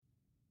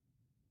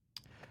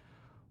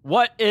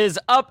What is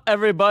up,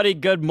 everybody?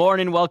 Good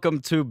morning.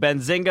 Welcome to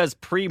Benzinga's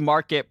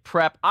pre-market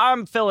prep.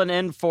 I'm filling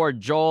in for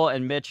Joel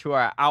and Mitch, who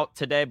are out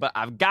today, but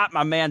I've got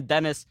my man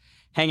Dennis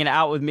hanging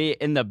out with me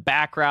in the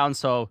background.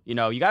 So, you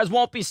guys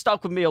won't be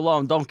stuck with me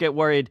alone. Don't get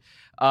worried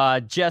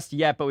just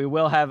yet, but we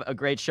will have a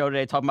great show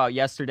today talking about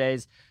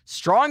yesterday's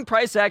strong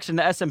price action.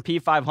 The S&P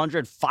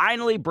 500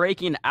 finally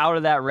breaking out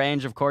of that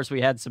range. Of course,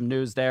 we had some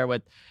news there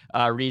with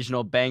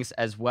regional banks,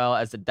 as well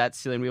as the debt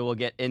ceiling we will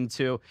get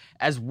into,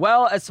 as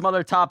well as some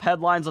other top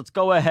headlines. Let's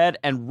go ahead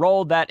and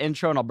roll that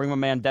intro, and I'll bring my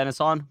man Dennis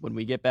on when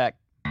we get back.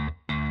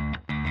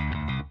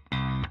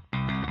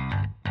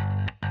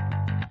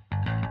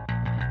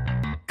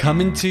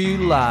 Coming to you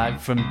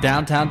live from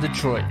downtown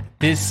Detroit,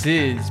 this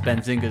is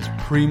Benzinga's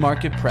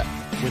Pre-Market Prep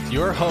with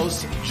your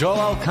hosts,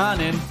 Joel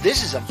Elconin.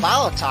 This is a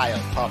volatile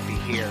puppy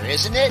here,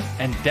 isn't it?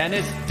 And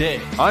Dennis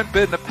Dick. I'm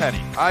bidding a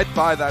penny. I'd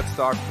buy that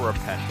stock for a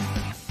penny.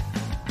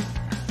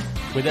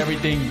 With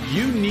everything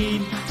you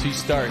need to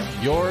start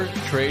your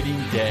trading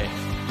day.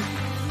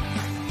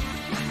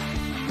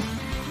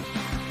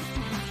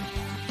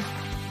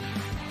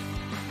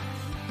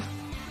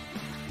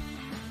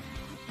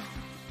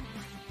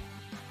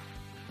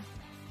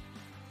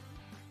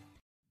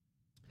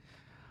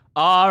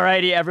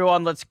 Alrighty,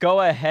 everyone, let's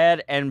go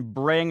ahead and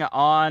bring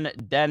on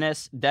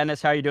Dennis. Dennis,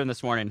 how are you doing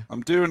this morning?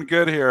 I'm doing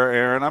good here,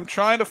 Aaron. I'm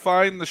trying to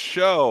find the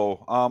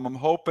show. I'm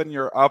hoping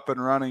you're up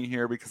and running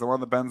here because I'm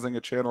on the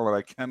Benzinga channel and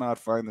I cannot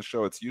find the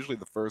show. It's usually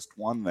the first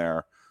one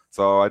there.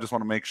 So I just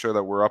want to make sure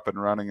that we're up and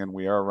running and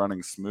we are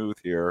running smooth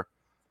here.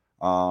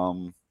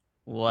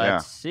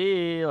 Let's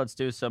see. Let's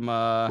do some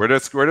We're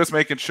just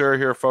making sure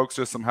here, folks,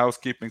 just some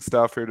housekeeping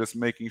stuff here, just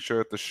making sure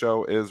that the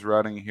show is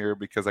running here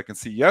because I can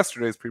see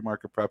yesterday's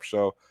pre-market prep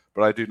show,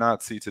 but I do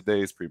not see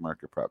today's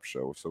pre-market prep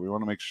show. So we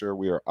want to make sure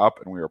we are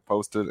up and we are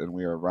posted and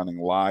we are running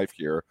live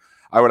here.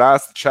 I would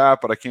ask the chat,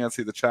 but I can't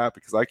see the chat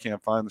because I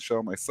can't find the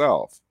show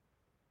myself.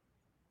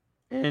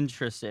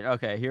 Interesting.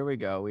 Okay, here we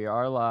go. We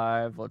are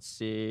live. Let's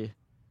see.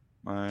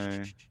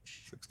 My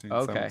 16,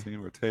 Okay.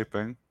 17, we're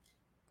taping.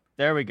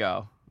 There we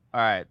go. All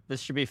right, this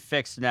should be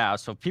fixed now.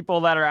 So people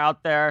that are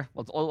out there,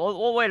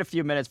 we'll wait a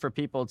few minutes for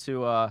people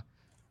to,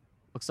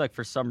 looks like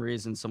for some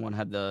reason someone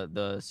had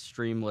the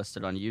stream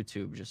listed on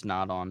YouTube, just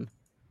not on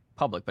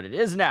public, but it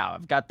is now.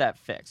 I've got that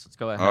fixed. Let's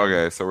go ahead.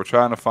 Okay, so we're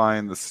trying to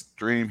find the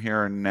stream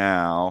here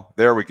now.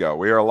 There we go.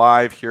 We are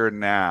live here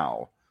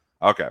now.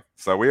 Okay,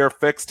 so we are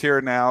fixed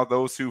here now.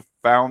 Those who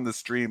found the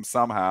stream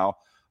somehow,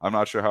 I'm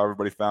not sure how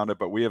everybody found it,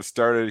 but we have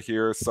started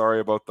here. Sorry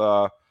about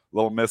the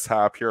little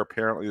mishap here.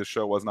 Apparently the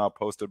show was not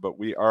posted, but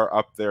we are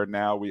up there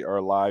now. We are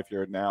live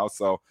here now.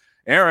 So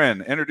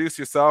Aaron, introduce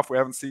yourself. We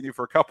haven't seen you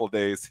for a couple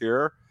days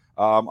here.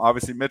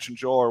 Obviously Mitch and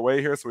Joel are away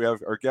here, so we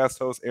have our guest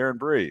host Aaron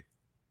Bree.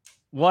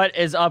 What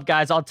is up,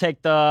 guys? I'll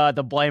take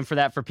the blame for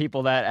that for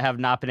people that have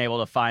not been able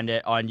to find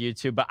it on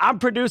YouTube. But I'm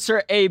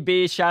producer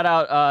AB. Shout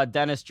out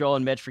Dennis, Joel,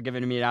 and Mitch for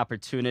giving me an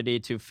opportunity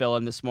to fill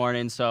in this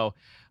morning. So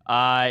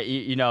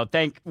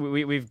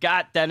we've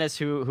got Dennis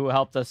who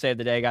helped us save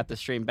the day, got the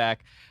stream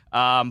back.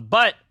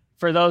 But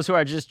for those who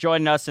are just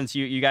joining us, since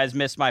you guys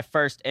missed my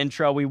first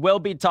intro, we will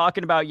be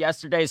talking about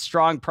yesterday's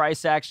strong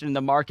price action in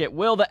the market.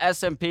 Will the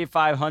S&P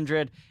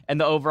 500 and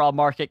the overall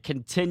market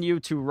continue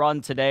to run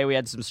today? We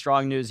had some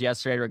strong news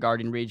yesterday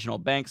regarding regional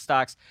bank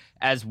stocks,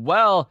 as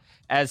well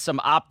as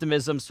some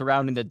optimism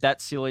surrounding the debt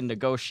ceiling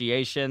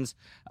negotiations.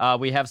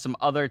 We have some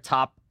other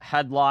top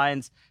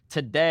headlines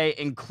today,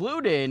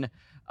 including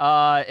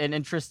something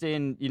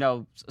interesting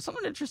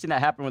that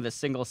happened with a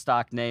single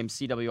stock name,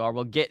 CWR.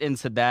 We'll get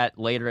into that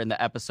later in the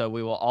episode.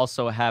 We will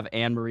also have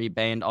Anne-Marie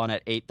Band on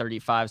at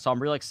 8:35. So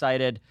I'm really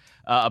excited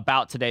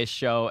about today's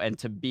show and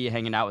to be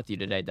hanging out with you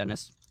today,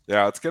 Dennis.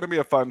 Yeah, it's going to be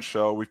a fun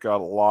show. We've got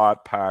a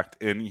lot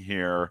packed in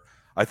here.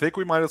 I think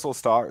we might as well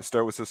start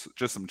with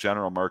just some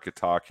general market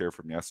talk here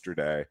from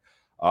yesterday.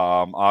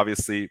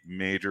 Obviously,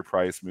 major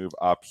price move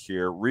up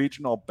here.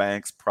 Regional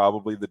banks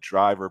probably the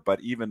driver, but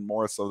even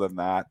more so than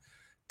that,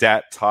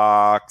 debt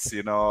talks,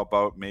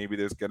 about maybe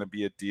there's going to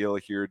be a deal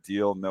here,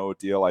 deal, no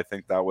deal. I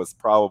think that was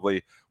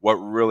probably what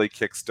really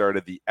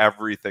kickstarted the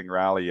everything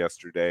rally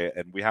yesterday.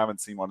 And we haven't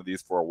seen one of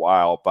these for a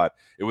while, but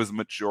it was a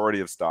majority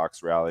of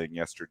stocks rallying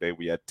yesterday.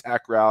 We had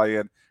tech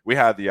rallying, we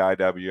had the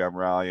IWM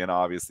rallying,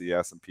 obviously the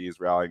S&P is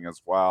rallying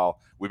as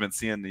well. We've been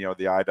seeing, the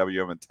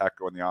IWM and tech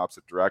go in the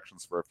opposite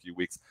directions for a few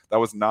weeks.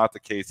 That was not the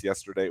case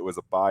yesterday. It was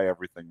a buy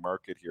everything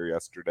market here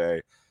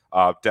yesterday.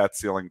 Debt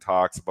ceiling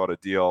talks about a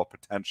deal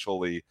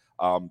potentially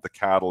the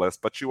catalyst,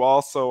 but you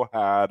also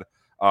had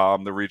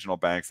the regional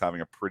banks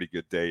having a pretty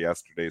good day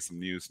yesterday. Some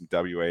news from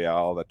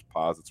WAL that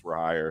deposits were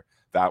higher.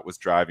 That was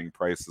driving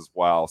price as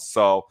well.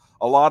 So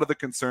a lot of the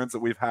concerns that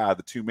we've had,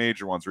 the two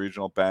major ones,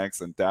 regional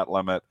banks and debt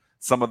limit,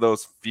 some of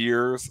those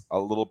fears a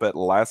little bit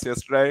less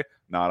yesterday.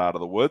 Not out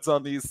of the woods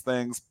on these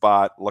things,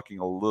 but looking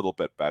a little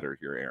bit better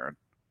here, Aaron.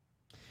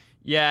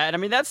 Yeah, and I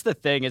mean, that's the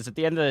thing, is at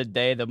the end of the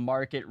day, the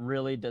market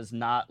really does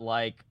not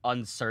like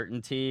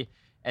uncertainty.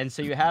 And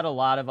so you had a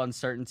lot of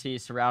uncertainty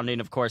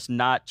surrounding, of course,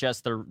 not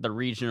just the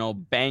regional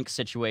bank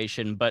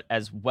situation, but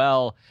as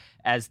well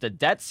as the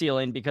debt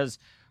ceiling, because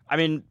I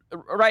mean,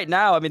 right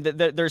now, I mean,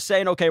 they're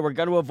saying, okay, we're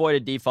going to avoid a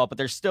default, but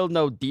there's still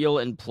no deal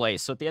in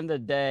place. So at the end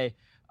of the day,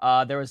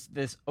 there was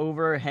this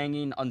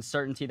overhanging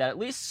uncertainty that at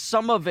least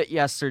some of it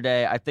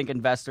yesterday, I think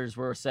investors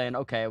were saying,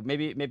 okay,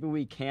 maybe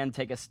we can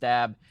take a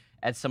stab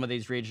at some of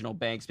these regional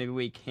banks. Maybe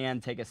we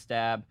can take a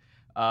stab,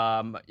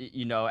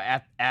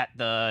 at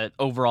the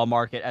overall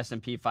market,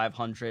 S&P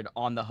 500,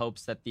 on the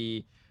hopes that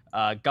the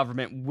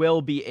government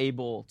will be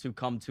able to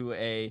come to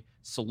a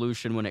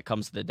solution when it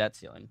comes to the debt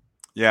ceiling.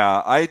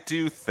 Yeah, I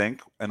do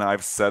think, and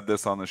I've said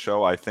this on the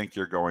show, I think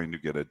you're going to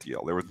get a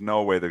deal. There was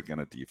no way they're going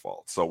to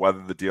default. So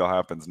whether the deal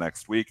happens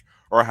next week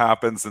or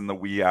happens in the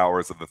wee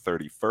hours of the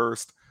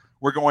 31st,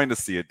 we're going to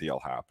see a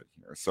deal happen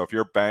here. So if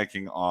you're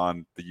banking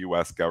on the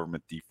U.S.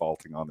 government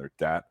defaulting on their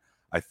debt,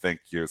 I think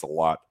there's a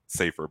lot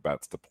safer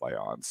bets to play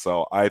on.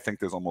 So I think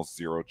there's almost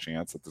zero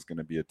chance that there's going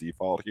to be a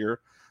default here.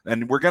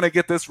 And we're going to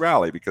get this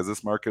rally because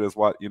this market is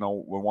what,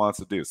 wants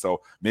to do.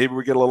 So maybe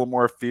we get a little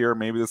more fear.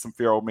 Maybe there's some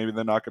fear. Oh, maybe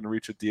they're not going to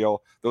reach a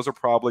deal. Those are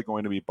probably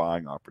going to be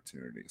buying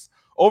opportunities.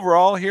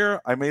 Overall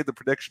here, I made the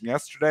prediction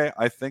yesterday.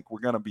 I think we're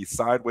going to be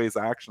sideways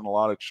action, a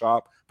lot of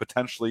chop,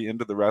 potentially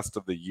into the rest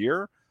of the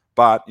year.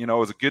 But, it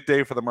was a good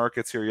day for the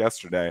markets here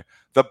yesterday.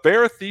 The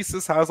bear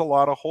thesis has a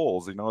lot of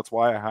holes. It's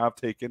why I have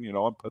taken,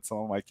 and put some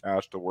of my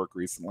cash to work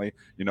recently.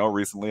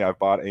 Recently I've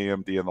bought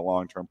AMD in the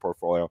long-term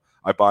portfolio.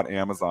 I bought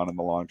Amazon in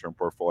the long-term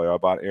portfolio. I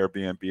bought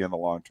Airbnb in the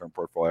long-term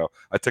portfolio.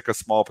 I took a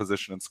small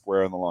position in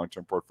Square in the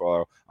long-term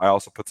portfolio. I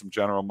also put some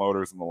General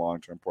Motors in the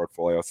long-term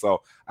portfolio.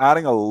 So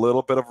adding a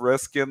little bit of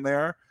risk in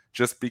there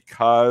just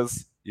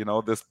because,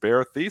 this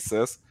bear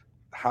thesis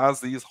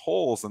has these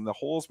holes, and the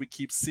holes we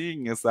keep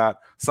seeing is that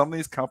some of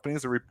these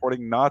companies are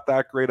reporting not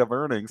that great of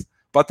earnings,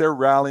 but they're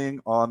rallying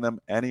on them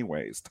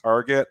anyways.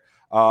 Target,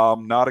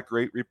 not a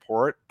great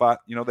report, but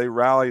they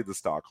rallied the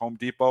stock. Home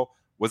Depot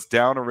was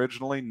down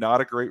originally,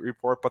 not a great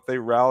report, but they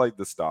rallied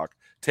the stock.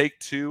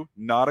 Take-Two,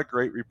 not a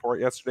great report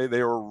yesterday.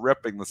 They were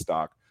ripping the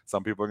stock.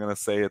 Some people are going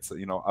to say it's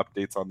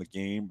updates on the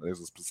game. There's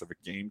a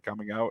specific game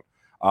coming out,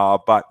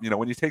 but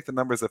when you take the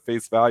numbers at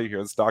face value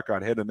here, the stock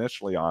got hit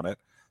initially on it.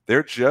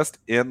 They're just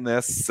in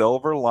this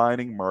silver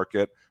lining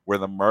market where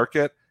the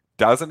market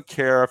doesn't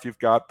care if you've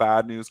got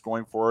bad news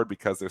going forward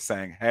because they're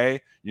saying,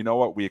 hey, you know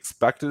what? We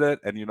expected it.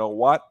 And you know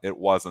what? It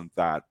wasn't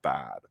that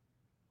bad.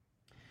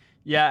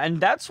 Yeah,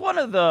 and that's one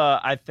of the,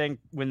 I think,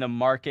 when the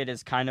market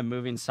is kind of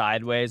moving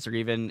sideways or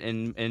even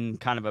in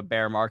kind of a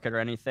bear market or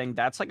anything,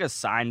 that's like a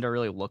sign to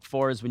really look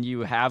for, is when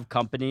you have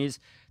companies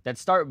that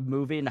start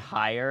moving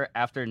higher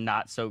after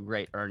not so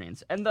great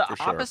earnings. And the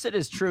opposite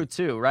is true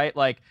too, right?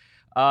 Like,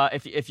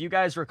 if you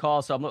guys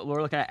recall, so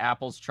we're looking at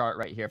Apple's chart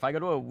right here. If I go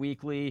to a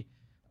weekly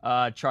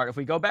chart, if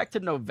we go back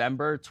to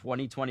November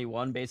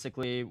 2021,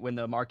 basically when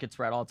the markets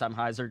were at all-time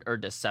highs, or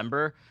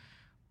December,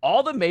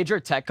 all the major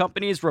tech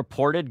companies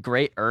reported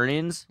great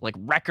earnings, like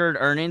record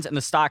earnings, and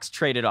the stocks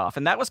traded off.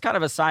 And that was kind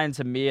of a sign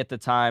to me at the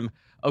time,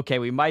 okay,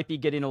 we might be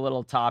getting a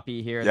little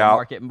toppy here. The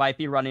market might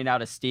be running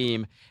out of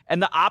steam.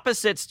 And the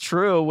opposite's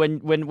true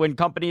when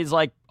companies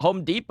like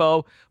Home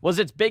Depot was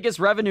its biggest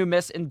revenue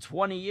miss in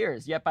 20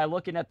 years. Yet by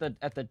looking at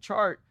the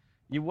chart,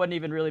 you wouldn't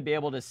even really be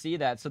able to see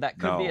that. So that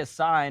could be a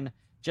sign,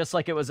 just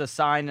like it was a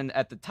sign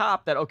at the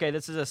top that, okay,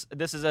 this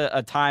is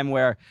a time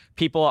where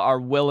people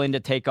are willing to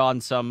take on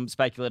some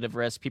speculative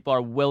risk. People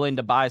are willing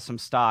to buy some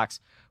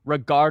stocks,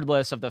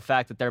 regardless of the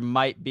fact that there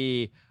might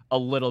be a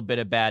little bit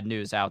of bad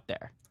news out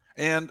there.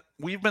 And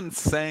we've been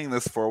saying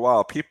this for a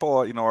while. People,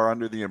 are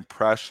under the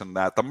impression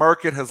that the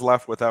market has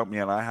left without me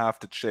and I have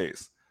to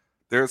chase.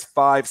 There's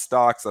 5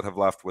 stocks that have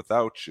left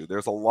without you.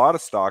 There's a lot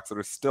of stocks that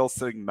are still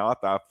sitting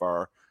not that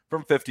far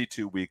from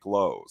 52-week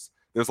lows.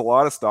 There's a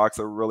lot of stocks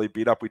that are really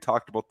beat up. We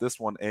talked about this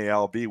one,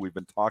 ALB. We've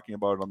been talking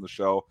about it on the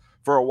show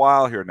for a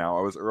while here now.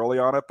 I was early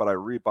on it, but I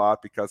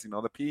rebought because,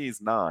 the PE is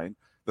 9.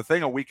 The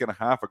thing a week and a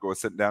half ago was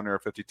sitting down near a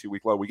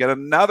 52-week low. We get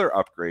another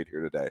upgrade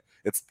here today.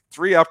 It's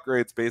 3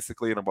 upgrades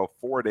basically in about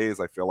 4 days,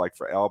 I feel like,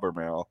 for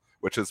Albemarle,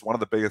 which is one of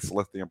the biggest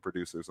lithium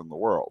producers in the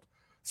world.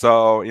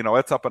 So,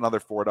 it's up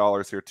another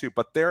 $4 here too.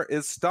 But there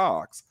is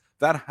stocks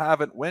that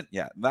haven't went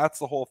yet. And that's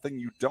the whole thing.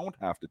 You don't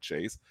have to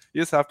chase.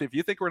 You just have to, if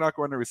you think we're not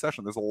going to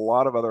recession, there's a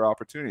lot of other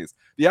opportunities.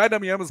 The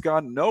IWM has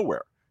gone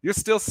nowhere. You're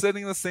still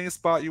sitting in the same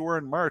spot you were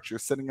in March. You're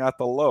sitting at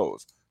the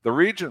lows. The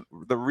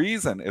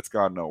reason it's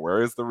gone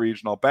nowhere is the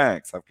regional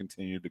banks have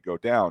continued to go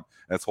down,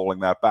 and it's holding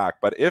that back.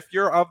 But if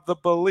you're of the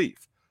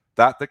belief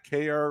that the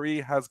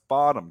KRE has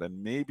bottomed,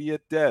 and maybe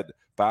it did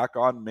back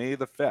on May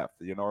the 5th,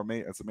 or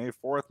May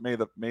 4th, May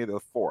the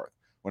 4th,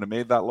 when it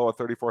made that low at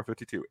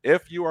 34.52.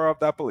 If you are of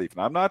that belief,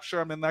 and I'm not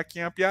sure I'm in that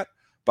camp yet,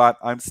 but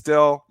I'm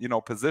still,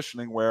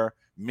 positioning where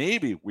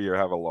maybe we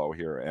have a low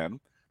here, and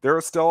there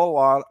are still a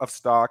lot of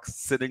stocks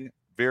sitting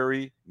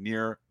very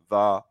near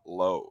the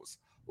lows.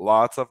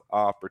 Lots of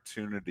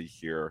opportunity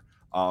here.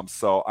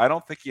 So I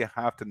don't think you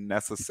have to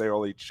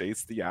necessarily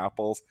chase the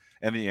Apples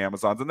and the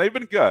Amazons, and they've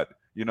been good.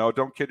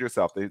 Don't kid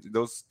yourself.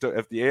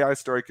 If the AI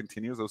story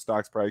continues, those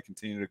stocks probably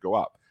continue to go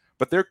up.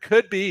 But there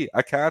could be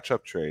a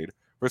catch-up trade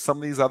for some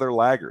of these other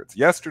laggards.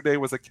 Yesterday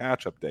was a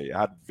catch-up day. It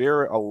had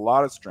a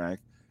lot of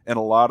strength, in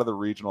a lot of the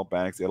regional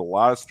banks. You had a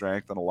lot of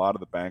strength in a lot of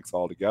the banks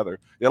altogether.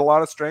 You had a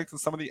lot of strength in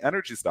some of the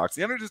energy stocks.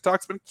 The energy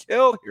stocks have been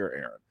killed here,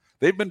 Aaron.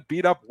 They've been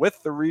beat up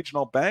with the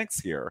regional banks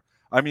here.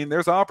 I mean,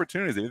 there's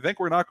opportunities. If you think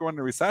we're not going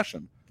into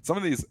recession, some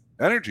of these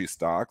energy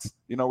stocks,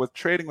 with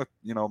trading with,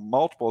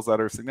 multiples that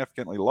are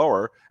significantly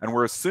lower, and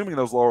we're assuming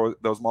those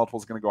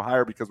multiples are going to go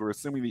higher because we're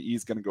assuming the E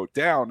is going to go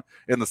down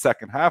in the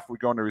second half if we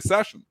go into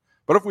recession.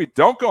 But if we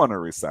don't go into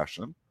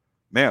recession,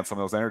 man, some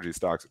of those energy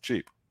stocks are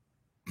cheap.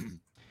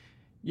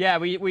 Yeah,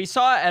 we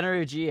saw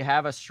energy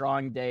have a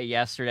strong day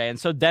yesterday. And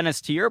so, Dennis,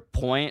 to your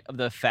point of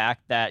the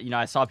fact that,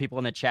 I saw people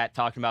in the chat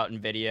talking about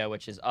NVIDIA,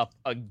 which is up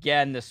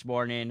again this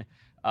morning,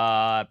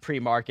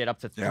 pre-market up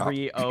to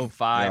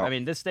 305. Yeah. I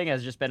mean, this thing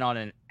has just been on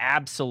an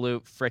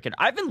absolute freaking.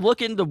 I've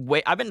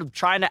been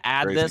trying to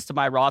add this to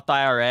my Roth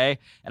IRA,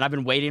 and I've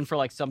been waiting for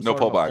like some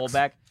sort of a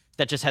pullback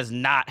that just has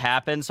not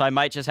happened. So I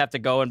might just have to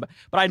go but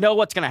I know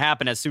what's going to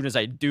happen as soon as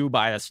I do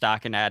buy a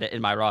stock and add it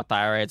in my Roth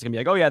IRA. It's going to be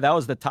like, oh yeah, that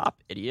was the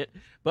top, idiot.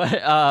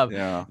 But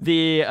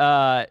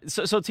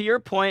so to your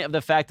point of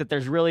the fact that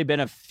there's really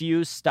been a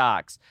few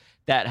stocks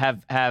that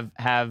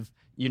have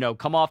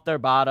come off their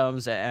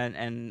bottoms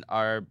and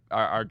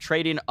are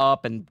trading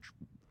up and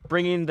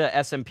bringing the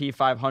S&P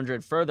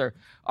 500 further.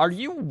 Are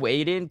you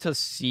waiting to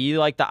see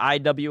like the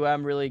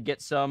IWM really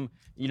get some,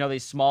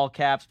 these small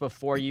caps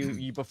before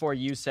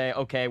you say,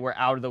 okay, we're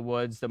out of the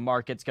woods, the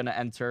market's going to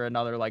enter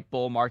another like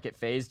bull market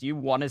phase? Do you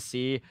want to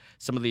see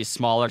some of these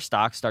smaller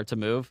stocks start to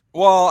move?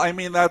 Well, I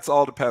mean, that's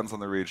all depends on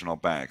the regional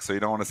bank. So you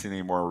don't want to see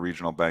any more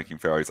regional banking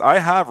failures. I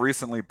have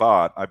recently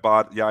bought the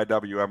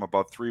IWM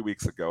about 3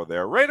 weeks ago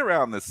there, right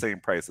around the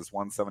same price, as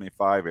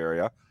 175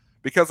 area,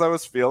 because I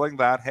was feeling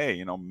that,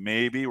 hey,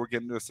 maybe we're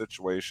getting to a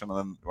situation, and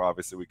then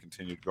obviously we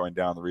continued going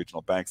down the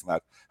regional banks, and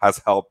that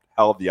has held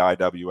the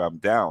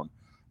IWM down.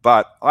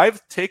 But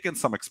I've taken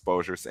some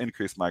exposures,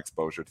 increased my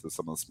exposure to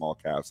some of the small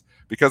caps,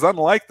 because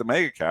unlike the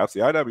mega caps, the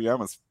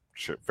IWM is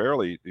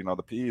fairly, the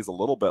PE is a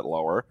little bit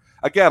lower.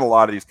 Again, a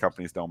lot of these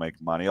companies don't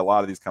make money. A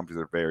lot of these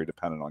companies are very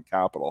dependent on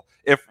capital.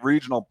 If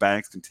regional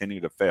banks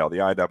continue to fail, the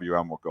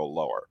IWM will go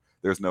lower.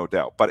 There's no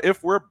doubt. But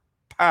if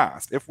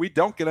we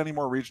don't get any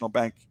more regional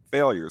bank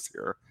failures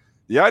here,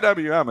 the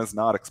IWM is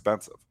not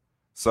expensive.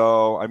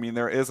 So, I mean,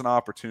 there is an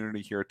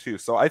opportunity here too.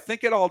 So I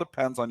think it all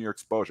depends on your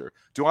exposure.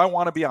 Do I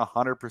want to be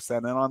 100%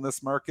 in on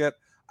this market?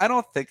 I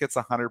don't think it's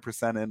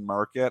 100% in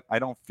market. I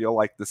don't feel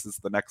like this is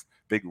the next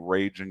big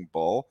raging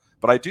bull,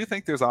 but I do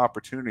think there's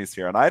opportunities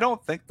here. And I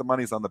don't think the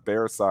money's on the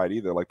bear side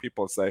either. Like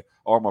people say,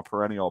 oh, I'm a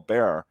perennial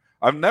bear.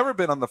 I've never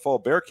been on the full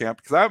bear camp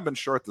because I haven't been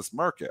short this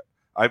market.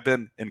 I've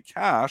been in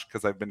cash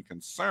because I've been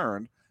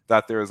concerned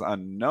that there's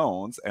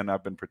unknowns and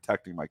I've been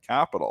protecting my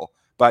capital.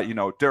 But,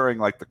 during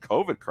like the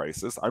COVID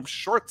crisis, I'm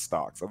short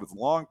stocks. I was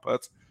long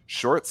puts,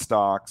 short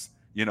stocks,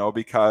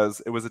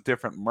 because it was a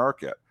different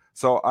market.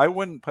 So I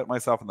wouldn't put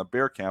myself in the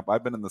bear camp.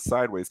 I've been in the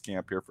sideways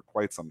camp here for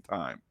quite some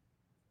time.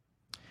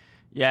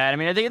 Yeah, I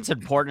mean, I think it's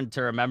important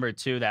to remember,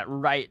 too, that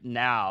right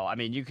now, I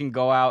mean, you can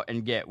go out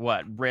and get,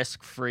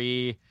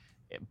 risk-free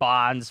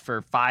bonds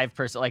for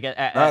 5%.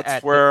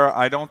 That's where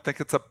I don't think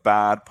it's a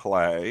bad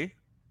play.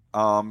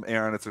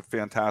 Aaron, it's a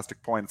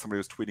fantastic point. Somebody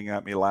was tweeting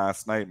at me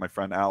last night. My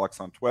friend Alex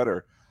on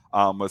Twitter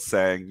was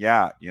saying,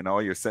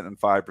 you're sitting in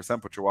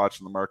 5%, but you're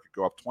watching the market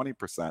go up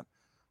 20%.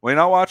 Well, you're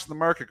not watching the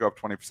market go up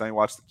 20%. You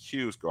watch the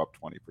Qs go up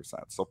 20%.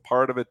 So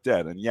part of it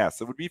did. And yes,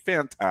 it would be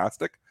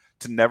fantastic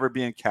to never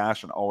be in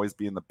cash and always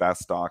be in the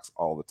best stocks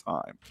all the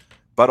time.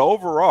 But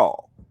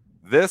overall,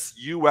 this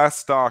U.S.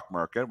 stock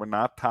market, we're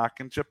not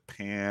talking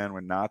Japan,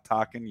 we're not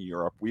talking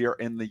Europe. We are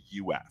in the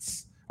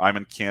U.S. I'm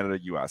in Canada,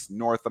 U.S.,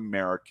 North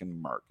American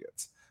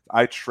markets.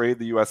 I trade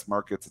the U.S.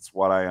 markets. It's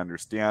what I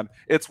understand.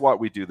 It's what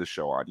we do the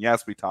show on.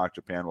 Yes, we talk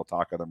Japan. We'll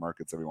talk other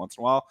markets every once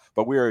in a while,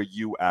 but we're a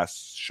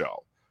U.S.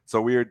 show.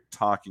 So we're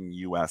talking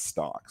U.S.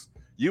 stocks.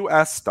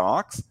 U.S.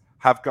 stocks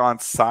have gone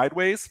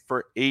sideways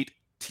for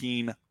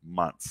 18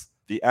 months.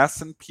 The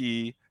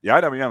S&P, the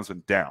IWM has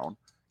been down.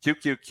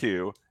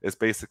 QQQ is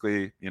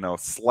basically,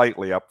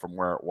 slightly up from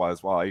where it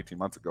was. Well, 18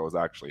 months ago was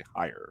actually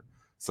higher.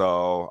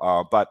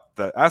 So, but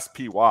the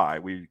SPY,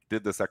 we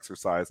did this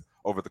exercise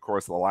over the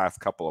course of the last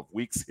couple of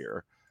weeks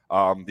here.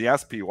 The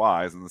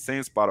SPY is in the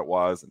same spot it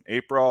was in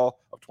April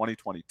of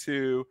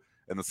 2022,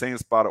 in the same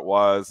spot it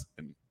was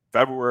in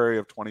February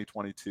of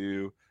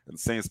 2022, in the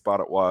same spot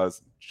it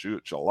was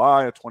in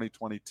July of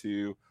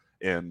 2022,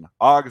 in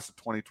August of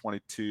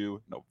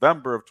 2022,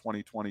 November of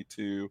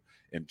 2022,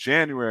 in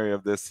January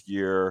of this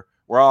year.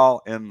 We're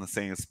all in the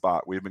same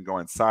spot. We've been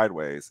going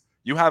sideways.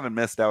 You haven't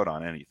missed out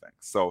on anything.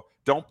 So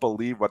don't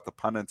believe what the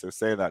pundits are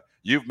saying that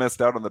you've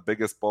missed out on the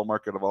biggest bull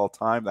market of all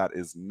time. That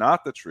is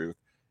not the truth.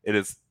 It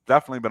has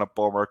definitely been a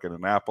bull market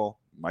in Apple,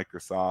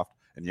 Microsoft,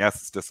 and yes,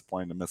 it's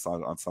disappointing to miss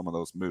on some of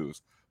those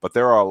moves. But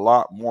there are a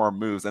lot more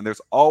moves, and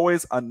there's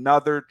always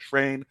another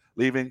train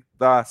leaving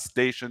the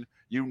station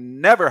you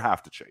never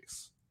have to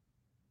chase.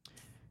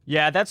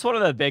 Yeah, that's one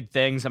of the big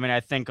things. I mean, I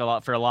think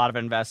for a lot of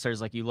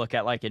investors, like you look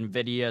at like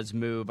Nvidia's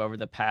move over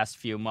the past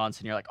few months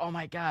and you're like, "Oh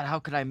my God, how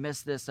could I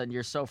miss this?" And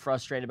you're so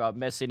frustrated about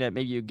missing it.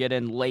 Maybe you get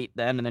in late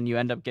then and then you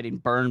end up getting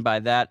burned by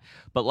that.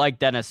 But like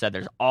Dennis said,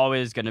 there's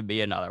always going to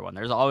be another one.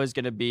 There's always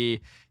going to be,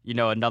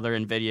 another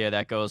Nvidia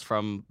that goes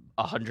from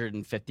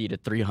 150 to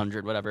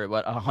 300, whatever,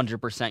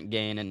 100%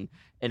 gain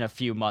in a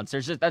few months.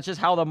 That's just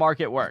how the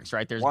market works,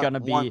 right? There's going to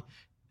be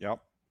Yep.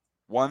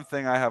 One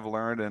thing I have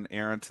learned, and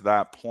Aaron, to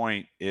that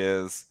point,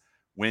 is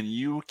when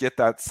you get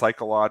that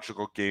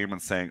psychological game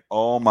and saying,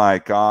 "Oh my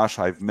gosh,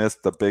 I've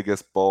missed the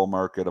biggest bull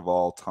market of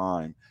all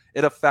time,"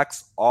 it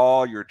affects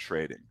all your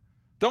trading.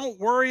 Don't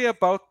worry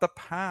about the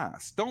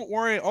past. Don't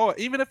worry. Oh,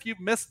 even if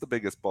you've missed the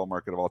biggest bull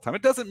market of all time,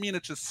 it doesn't mean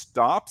it just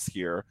stops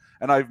here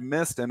and I've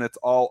missed and it's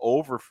all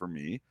over for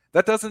me.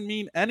 That doesn't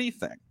mean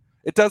anything.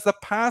 The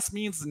past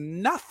means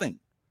nothing.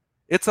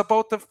 It's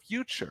about the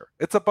future.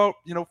 It's about,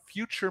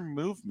 future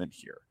movement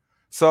here.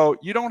 So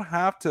you don't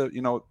have to,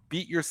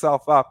 beat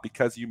yourself up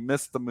because you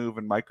missed the move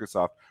in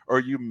Microsoft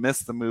or you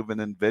missed the move in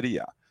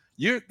Nvidia.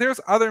 There's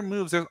other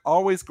moves. There's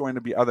always going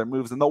to be other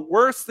moves. And the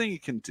worst thing you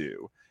can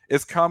do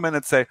is come in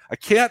and say, "I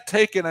can't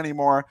take it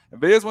anymore.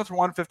 Nvidia's went from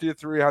 150 to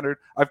 300.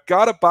 I've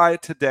got to buy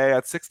it today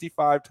at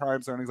 65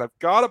 times earnings. I've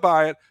got to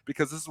buy it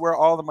because this is where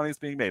all the money is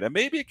being made." And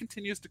maybe it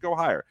continues to go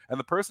higher. And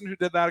the person who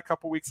did that a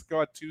couple weeks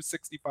ago at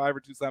 265 or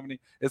 270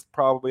 is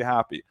probably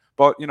happy.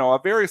 But, a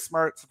very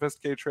smart,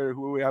 sophisticated trader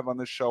who we have on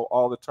this show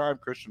all the time,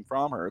 Christian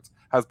Fromhertz,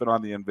 has been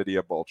on the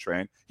Nvidia bull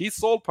train. He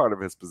sold part of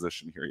his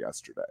position here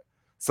yesterday.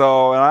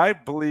 So, and I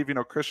believe,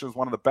 Christian is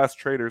one of the best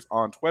traders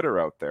on Twitter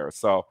out there.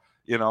 So,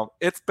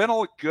 it's been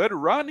a good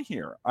run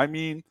here. I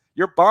mean,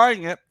 you're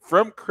buying it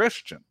from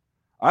Christian.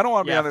 I don't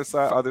want to be on the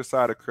other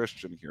side of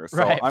Christian here. So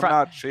right, I'm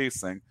not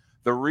chasing.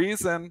 The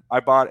reason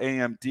I bought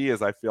AMD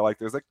is I feel like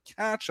there's a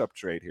catch-up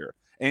trade here.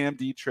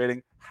 AMD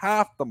trading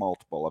half the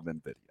multiple of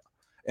NVIDIA.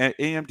 And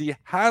AMD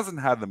hasn't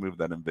had the move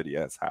that NVIDIA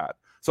has had.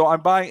 So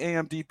I'm buying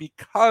AMD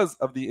because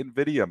of the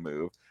NVIDIA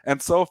move.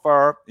 And so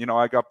far,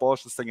 I got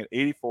bullish this thing at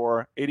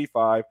 84,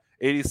 85,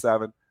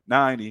 87,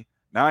 90,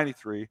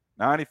 93,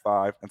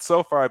 95. And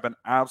so far, I've been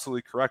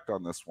absolutely correct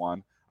on this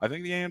one. I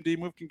think the AMD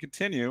move can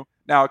continue.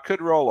 Now, it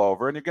could roll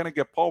over, and you're going to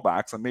get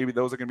pullbacks, and maybe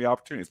those are going to be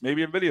opportunities.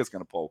 Maybe NVIDIA is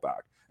going to pull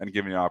back and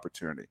give you an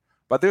opportunity.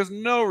 But there's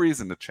no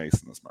reason to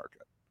chase in this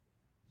market.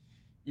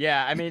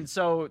 Yeah, I mean,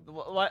 so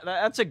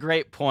that's a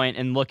great point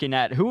in looking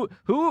at who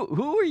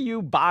are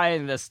you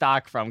buying the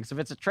stock from? Because if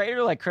it's a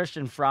trader like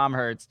Christian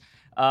Fromhertz,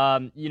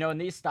 in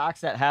these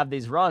stocks that have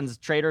these runs,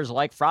 traders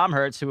like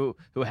Fromhertz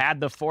who had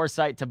the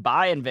foresight to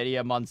buy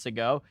Nvidia months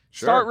ago,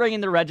 start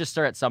ringing the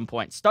register at some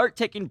point. Start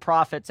taking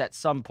profits at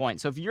some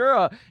point. So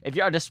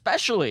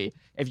especially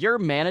if you're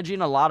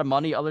managing a lot of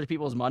money, other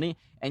people's money,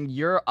 and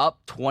you're up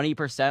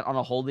 20% on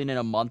a holding in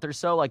a month or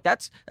so, like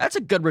that's a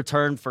good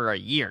return for a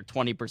year.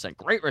 20%,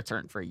 great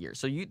return for a year.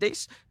 So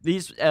these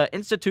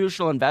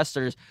institutional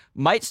investors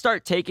might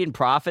start taking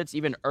profits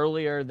even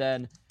earlier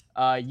than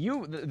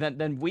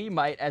we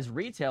might as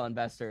retail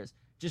investors.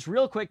 Just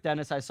real quick,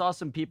 Dennis, I saw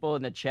some people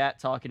in the chat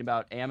talking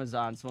about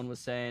Amazon. Someone was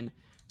saying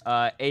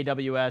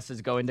AWS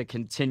is going to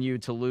continue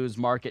to lose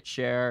market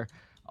share,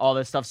 all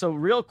this stuff. So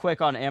real quick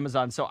on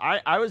Amazon. So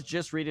I was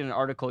just reading an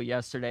article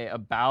yesterday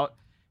about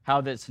how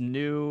this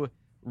new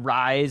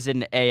rise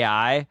in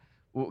AI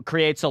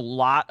creates a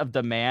lot of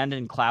demand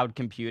in cloud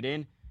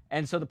computing.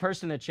 And so the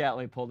person in the chat,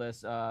 let me pull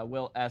this,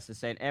 Will S. is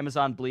saying,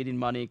 Amazon bleeding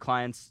money,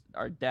 clients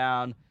are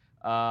down.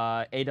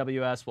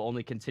 AWS will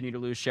only continue to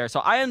lose share.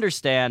 So I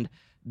understand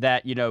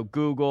that,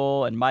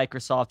 Google and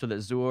Microsoft with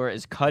Azure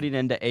is cutting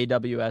into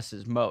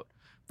AWS's moat.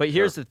 But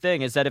here's the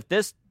thing is that if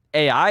this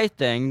AI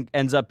thing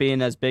ends up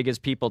being as big as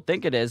people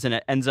think it is, and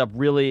it ends up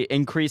really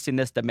increasing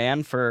this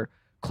demand for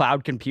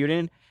cloud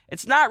computing,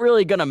 it's not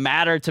really going to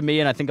matter to me,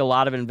 and I think a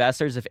lot of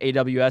investors, if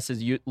AWS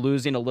is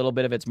losing a little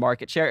bit of its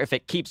market share, if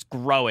it keeps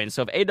growing.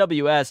 So if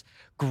AWS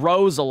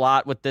grows a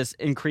lot with this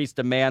increased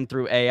demand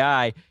through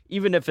AI,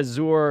 even if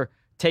Azure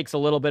takes a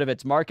little bit of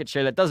its market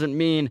share, that doesn't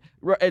mean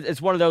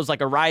it's one of those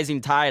like a rising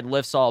tide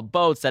lifts all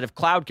boats, that if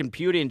cloud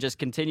computing just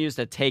continues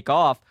to take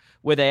off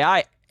with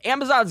AI,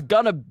 Amazon's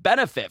going to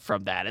benefit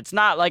from that. It's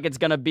not like it's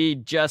going to be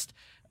just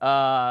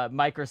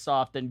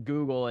Microsoft and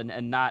Google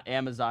and not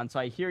Amazon. So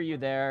I hear you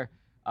there.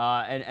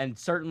 And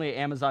certainly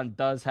Amazon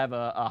does have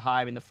a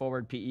high. I mean, the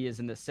forward PE is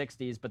in the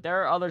 60s, but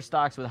there are other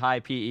stocks with high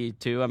PE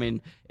too. I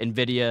mean,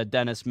 Nvidia,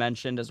 Dennis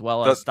mentioned, as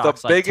well as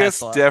stocks like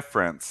Tesla. The biggest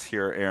difference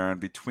here, Aaron,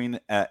 between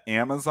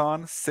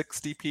Amazon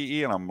 60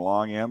 PE, and I'm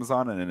long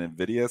Amazon, and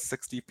Nvidia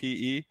 60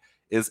 PE,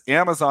 is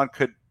Amazon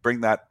could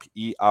bring that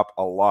PE up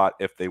a lot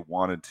if they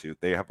wanted to.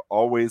 They have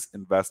always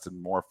invested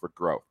more for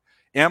growth.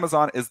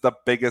 Amazon is the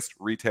biggest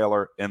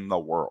retailer in the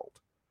world.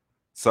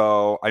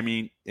 So, I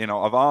mean,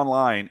 of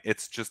online,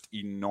 it's just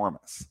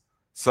enormous.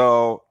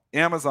 So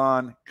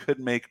Amazon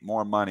could make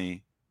more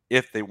money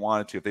if they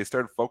wanted to. If they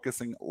started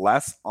focusing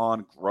less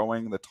on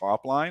growing the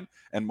top line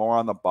and more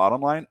on the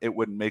bottom line, it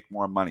would make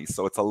more money.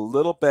 So it's a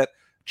little bit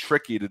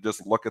tricky to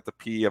just look at the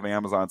PE of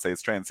Amazon and say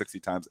it's trading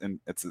 60 times, and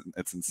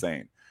it's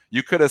insane.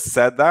 You could have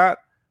said that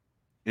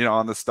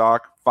on the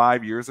stock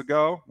 5 years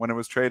ago when it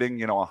was trading,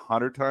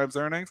 100 times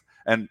earnings.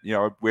 And,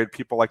 we had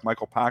people like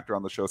Michael Pachter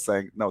on the show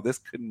saying, no, this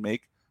couldn't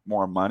make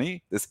more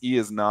money. This E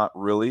is not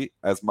really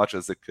as much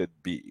as it could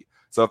be.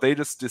 So if they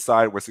just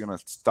decide we're going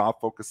to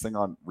stop focusing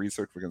on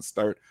research, we're going to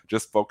start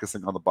just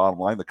focusing on the bottom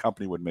line, the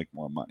company would make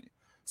more money.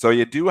 So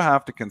you do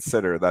have to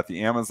consider that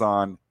the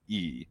Amazon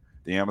E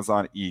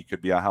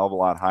could be a hell of a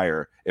lot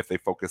higher if they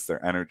focus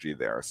their energy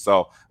there.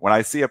 So when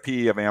I see a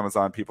PE of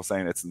Amazon, people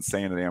saying it's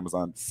insane at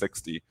Amazon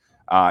 60,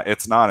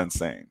 it's not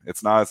insane.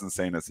 It's not as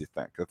insane as you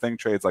think. The thing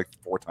trades like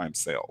 4 times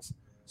sales.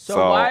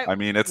 So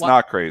it's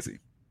not crazy.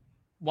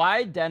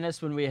 Why,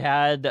 Dennis, when we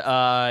had,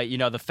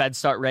 the Fed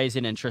start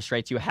raising interest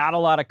rates, you had a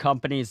lot of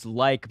companies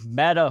like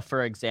Meta,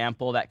 for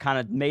example, that kind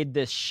of made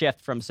this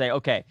shift from say,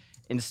 okay,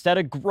 instead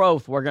of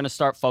growth, we're going to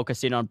start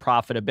focusing on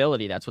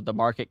profitability. That's what the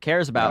market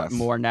cares about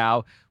more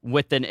now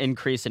with an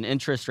increase in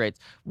interest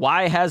rates.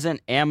 Why hasn't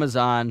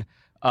Amazon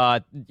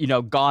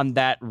gone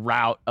that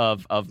route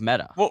of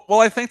Meta? Well,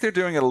 I think they're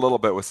doing it a little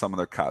bit with some of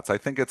their cuts. I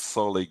think it's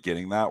slowly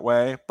getting that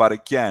way. But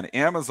again,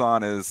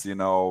 Amazon is,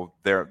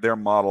 their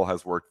model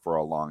has worked for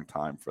a long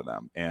time for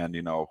them. And,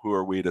 who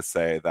are we to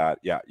say that,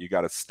 you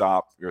got to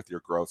stop with your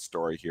growth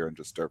story here and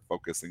just start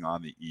focusing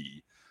on the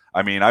E.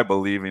 I mean, I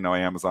believe,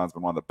 Amazon's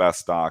been one of the best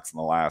stocks in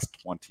the last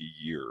 20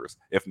 years,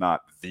 if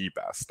not the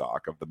best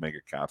stock of the mega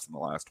caps in the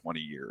last 20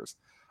 years.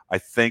 I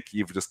think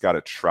you've just got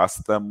to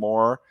trust them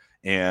more.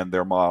 And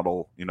their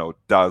model,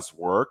 does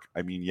work.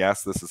 I mean,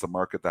 yes, this is a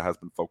market that has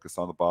been focused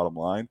on the bottom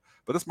line,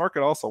 but this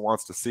market also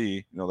wants to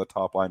see, the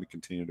top line to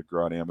continue to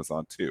grow on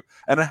Amazon too.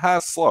 And it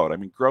has slowed. I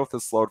mean, growth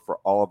has slowed for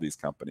all of these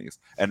companies.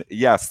 And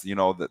yes,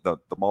 the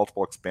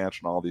multiple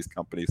expansion, all of these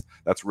companies,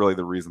 that's really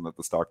the reason that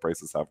the stock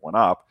prices have went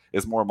up,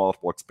 is more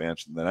multiple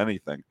expansion than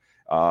anything.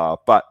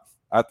 But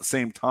at the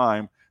same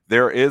time,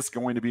 there is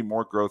going to be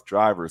more growth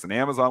drivers, and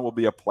Amazon will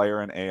be a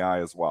player in AI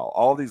as well.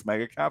 All of these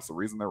mega caps, the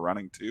reason they're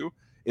running too,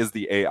 is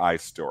the AI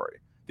story.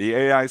 The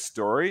AI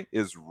story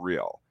is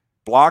real.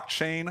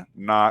 Blockchain,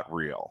 not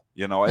real.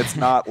 It's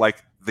not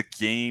like the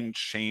game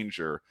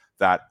changer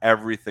that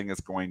everything is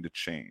going to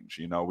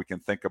change. We can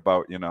think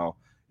about,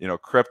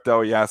 crypto.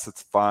 Yes,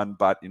 it's fun,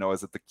 but,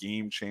 is it the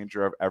game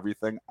changer of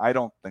everything? I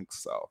don't think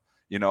so.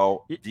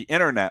 The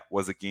internet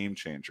was a game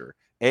changer.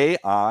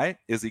 AI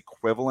is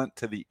equivalent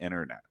to the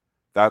internet.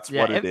 That's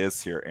what it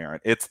is here, Aaron.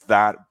 It's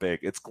that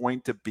big. It's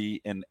going to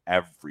be in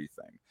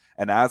everything.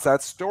 And as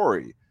that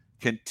story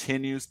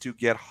continues to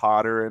get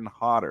hotter and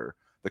hotter,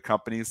 the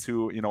companies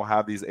who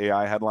have these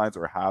AI headlines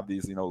or have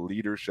these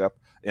leadership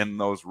in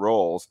those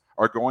roles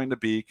are going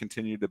to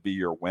continue to be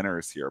your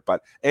winners here.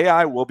 But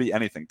AI will be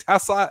anything.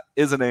 Tesla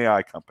is an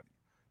AI company.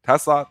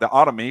 Tesla, the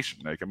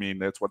automation,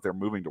 that's what they're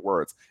moving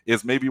towards,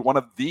 is maybe one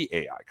of the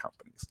AI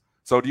companies.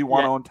 So do you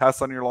want to own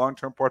Tesla in your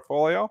long-term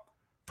portfolio?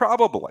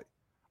 Probably.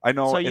 I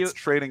know it's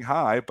trading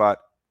high, but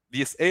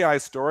this AI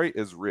story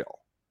is real.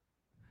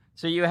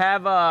 So you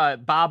have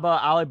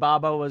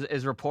Alibaba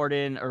is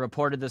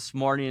reported this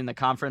morning, in the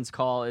conference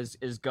call is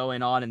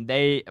going on,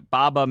 and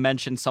Baba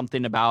mentioned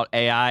something about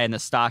AI, and the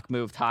stock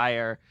moved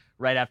higher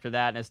right after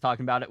that, and is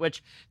talking about it,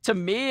 which to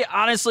me,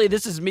 honestly,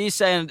 this is me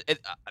saying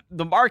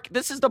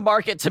this is the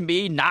market to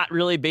me not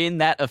really being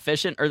that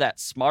efficient or that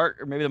smart,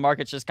 or maybe the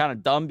market's just kind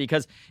of dumb,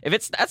 because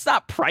if that's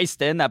not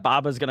priced in that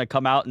Baba's going to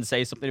come out and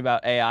say something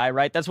about AI,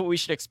 right? That's what we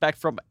should expect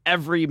from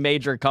every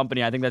major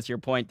company. I think that's your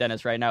point,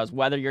 Dennis, right now, is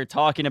whether you're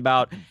talking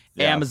about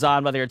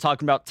Amazon, whether you're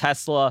talking about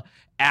Tesla,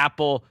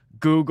 Apple,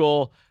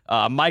 Google,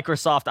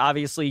 Microsoft,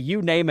 obviously,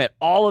 you name it,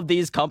 all of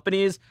these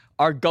companies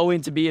are going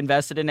to be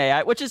invested in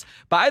AI, which is,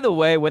 by the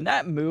way, when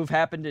that move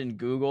happened in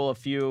Google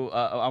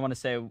I want to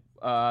say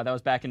that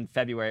was back in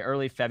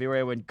early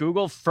February, when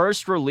Google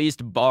first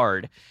released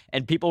Bard,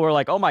 and people were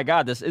like, oh my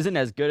God, this isn't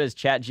as good as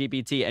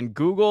ChatGPT. And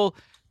Google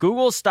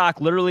stock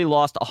literally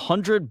lost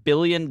 $100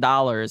 billion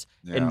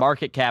in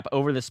market cap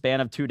over the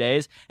span of 2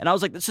 days. And I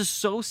was like, this is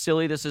so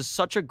silly. This is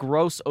such a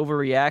gross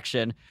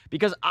overreaction,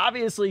 because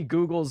obviously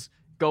Google's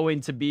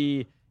going to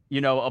be,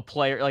 a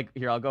player. Like,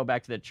 here, I'll go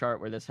back to the chart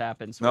where this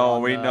happens. No,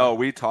 we know.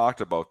 We talked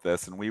about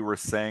this, and we were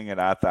saying it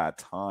at that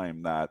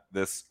time that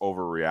this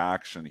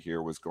overreaction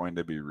here was going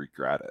to be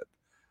regretted.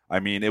 I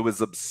mean, it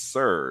was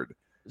absurd.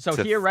 So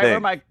here,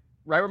 right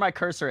where my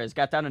cursor is,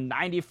 got down to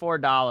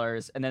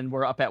 $94, and then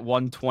we're up at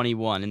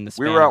 121 in the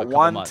span. We were at at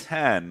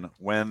 110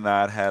 when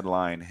that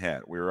headline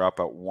hit. We were up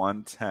at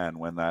 110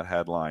 when that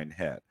headline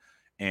hit.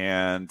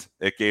 And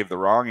it gave the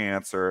wrong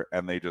answer,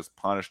 and they just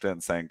punished it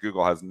and saying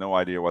Google has no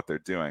idea what they're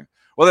doing.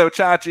 Well,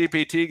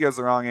 ChatGPT gives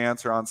the wrong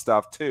answer on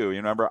stuff too. You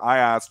remember I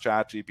asked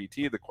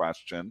ChatGPT the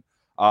question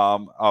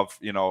of,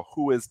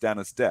 who is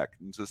Dennis Dick,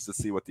 and just to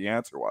see what the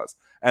answer was.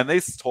 And they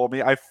told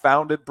me I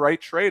founded Bright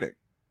Trading.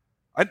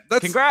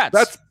 Congrats.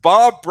 That's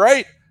Bob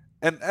Bright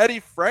and Eddie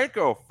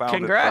Franco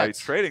founded Bright Congrats.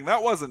 Trading.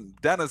 That wasn't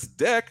Dennis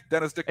Dick.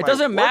 Dennis Dick. It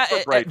doesn't matter,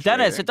 Dennis.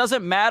 Trading. It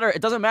doesn't matter.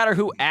 It doesn't matter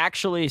who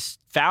actually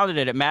founded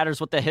it. It matters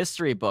what the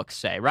history books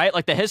say, right?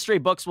 Like, the history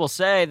books will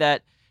say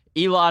that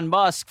Elon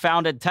Musk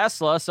founded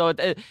Tesla. So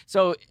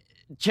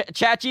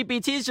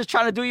ChatGPT is just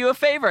trying to do you a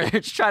favor.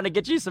 They're just trying to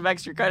get you some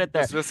extra credit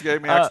there. It's just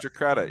gave me extra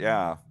credit.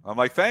 Yeah. I'm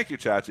like, thank you,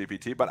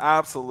 ChatGPT, but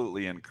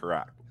absolutely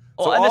incorrect.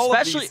 Well, so and all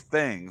especially, of these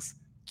things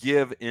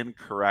give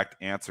incorrect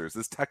answers.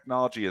 This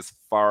technology is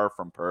far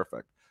from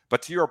perfect.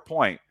 But to your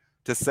point,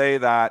 to say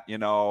that,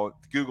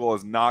 Google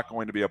is not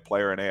going to be a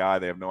player in AI,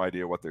 they have no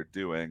idea what they're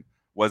doing,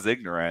 was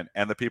ignorant.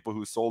 And the people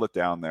who sold it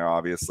down there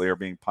obviously are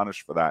being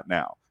punished for that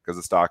now because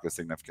the stock is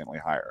significantly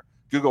higher.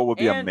 Google will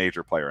be a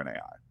major player in AI.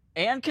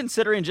 And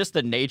considering just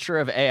the nature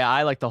of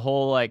AI, like the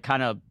whole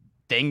kind of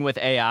thing with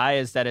AI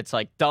is that it's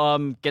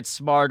dumb, gets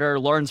smarter,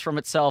 learns from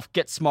itself,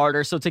 gets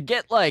smarter. So to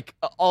get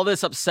all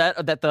this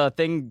upset that the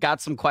thing got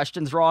some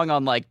questions wrong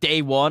on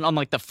day one, on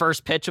the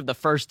first pitch of the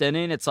first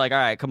inning, it's all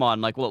right, come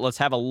on, let's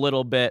have a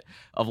little bit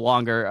of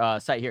longer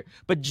sight here.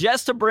 But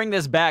just to bring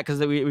this back, because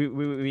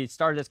we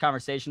started this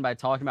conversation by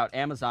talking about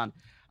Amazon,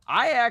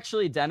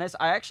 Dennis,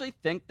 I actually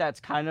think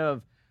that's kind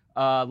of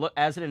look,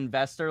 as an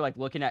investor,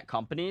 looking at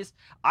companies,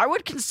 I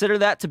would consider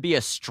that to be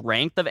a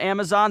strength of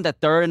Amazon,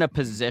 that they're in a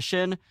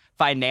position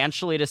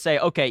financially to say,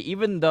 okay,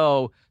 even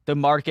though the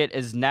market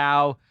is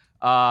now,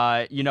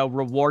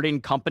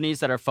 rewarding companies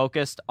that are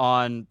focused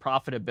on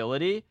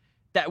profitability,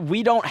 that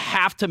we don't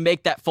have to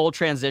make that full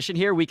transition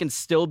here. We can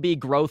still be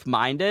growth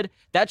minded.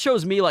 That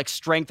shows me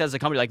strength as a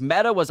company.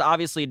 Meta was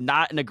obviously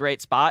not in a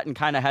great spot and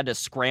kind of had to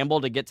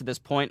scramble to get to this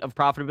point of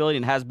profitability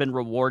and has been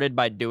rewarded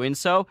by doing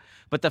so.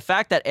 But the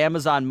fact that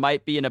Amazon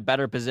might be in a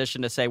better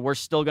position to say we're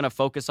still going to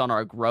focus on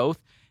our growth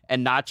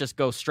and not just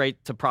go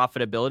straight to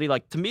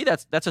profitability, to me,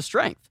 that's a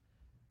strength.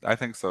 I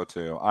think so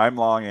too. I'm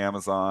long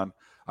Amazon.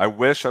 I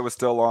wish I was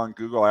still long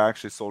Google. I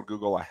actually sold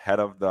Google ahead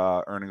of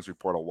the earnings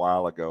report a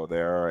while ago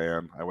there,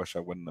 and I wish I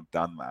wouldn't have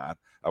done that.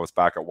 I was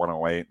back at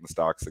 108, and the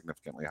stock's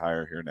significantly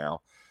higher here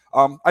now.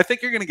 I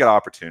think you're going to get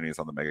opportunities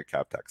on the mega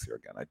cap techs here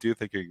again. I do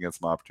think you can get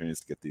some opportunities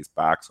to get these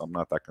back, so I'm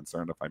not that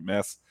concerned if I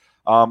miss.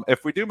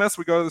 If we do miss,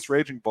 we go to this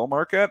raging bull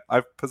market.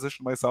 I've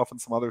positioned myself in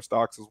some other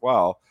stocks as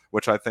well,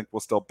 which I think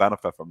will still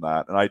benefit from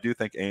that. And I do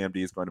think AMD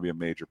is going to be a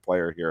major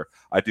player here.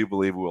 I do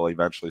believe we will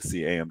eventually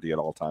see AMD at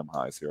all-time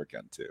highs here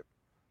again too.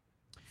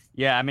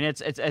 Yeah, I mean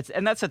it's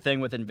and that's the thing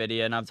with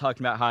Nvidia, and I'm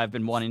talking about how I've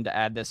been wanting to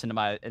add this into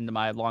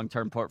my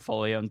long-term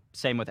portfolio, and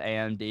same with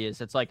AMD.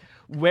 Is it's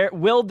where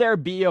will there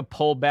be a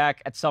pullback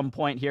at some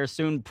point here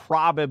soon?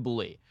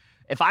 Probably.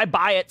 If I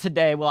buy it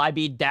today, will I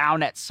be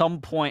down at some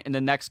point in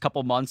the next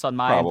couple months on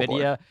my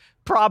Nvidia?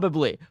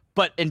 Probably.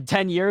 But in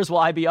 10 years, will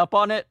I be up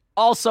on it?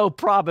 Also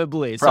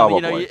probably.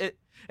 Probably. So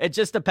it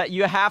just depends.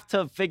 You have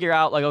to figure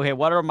out okay,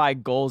 what are my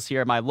goals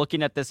here? Am I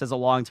looking at this as a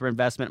long-term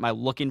investment? Am I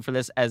looking for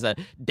this as a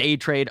day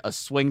trade, a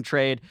swing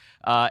trade,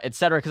 et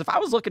cetera? Because if I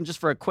was looking just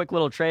for a quick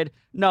little trade,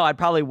 no, I'd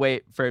probably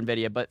wait for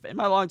Nvidia. But in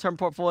my long-term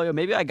portfolio,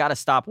 maybe I got to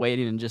stop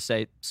waiting and just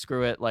say,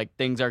 screw it.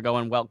 Things are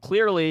going well.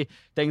 Clearly,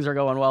 things are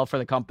going well for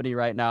the company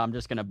right now. I'm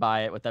just going to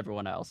buy it with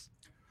everyone else.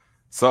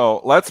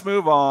 So let's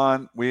move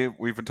on. We've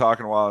been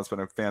talking a while. It's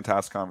been a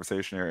fantastic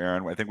conversation here,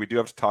 Aaron. I think we do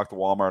have to talk the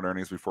Walmart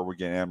earnings before we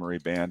get Anne-Marie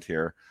banned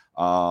here.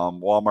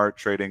 Walmart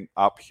trading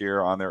up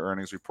here on their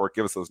earnings report.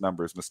 Give us those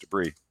numbers, Mr.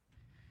 Bree.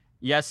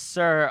 Yes,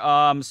 sir.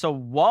 So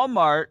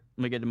Walmart,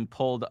 let me get them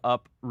pulled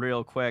up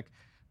real quick.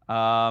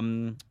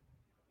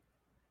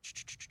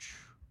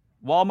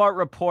 Walmart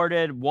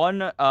reported a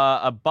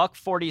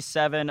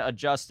 $1.47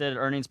 adjusted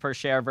earnings per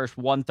share versus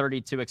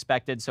 $1.32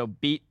 expected, so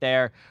beat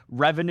there.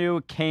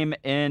 Revenue came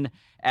in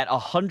at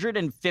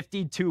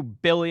 $152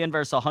 billion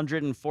versus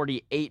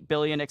 $148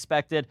 billion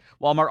expected.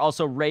 Walmart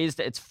also raised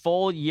its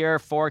full year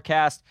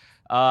forecast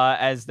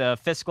as the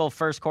fiscal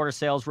first quarter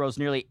sales rose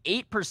nearly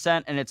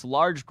 8%, and its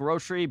large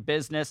grocery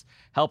business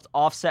helped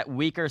offset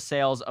weaker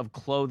sales of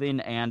clothing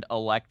and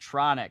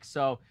electronics.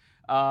 So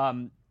at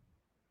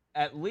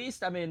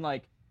least,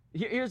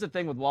 here's the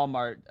thing with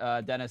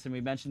Walmart, Dennis, and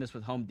we mentioned this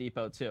with Home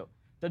Depot too.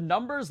 The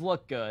numbers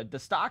look good. The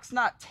stock's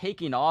not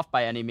taking off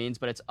by any means,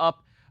 but it's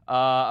up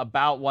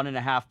about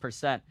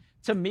 1.5%.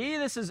 To me,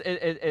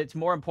 it's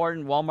more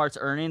important, Walmart's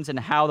earnings and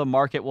how the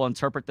market will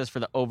interpret this for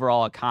the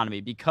overall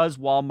economy, because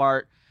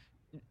Walmart,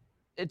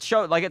 it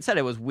showed, like it said,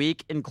 it was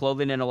weak in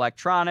clothing and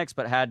electronics,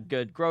 but had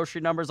good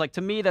grocery numbers.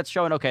 To me, that's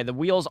showing, okay, the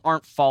wheels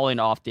aren't falling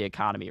off the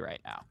economy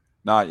right now.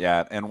 Not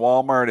yet. And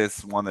Walmart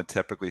is one that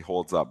typically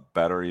holds up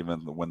better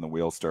even when the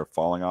wheels start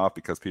falling off,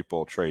 because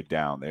people trade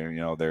down. They're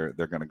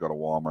going to go to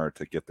Walmart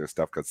to get their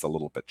stuff because it's a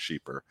little bit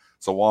cheaper.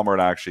 So Walmart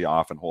actually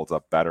often holds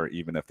up better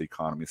even if the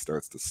economy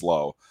starts to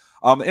slow.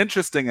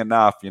 Interesting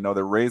enough,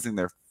 they're raising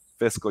their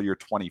fiscal year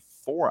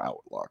 24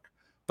 outlook,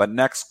 but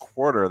next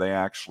quarter they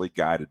actually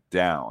guided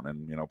down.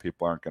 And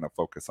people aren't going to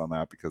focus on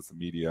that because the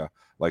media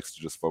likes to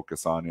just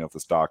focus on, if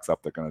the stock's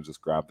up, they're going to just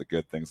grab the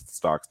good things. If the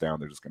stock's down,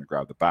 they're just going to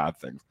grab the bad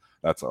things.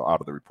 That's out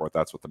of the report.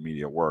 That's what the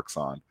media works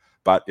on.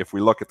 But if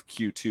we look at the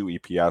Q2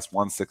 EPS,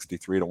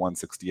 163 to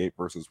 168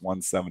 versus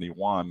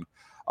 171,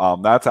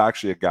 that's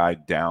actually a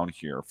guide down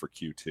here for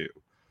Q2.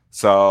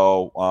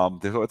 So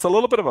it's a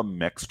little bit of a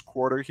mixed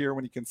quarter here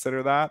when you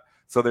consider that.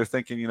 So they're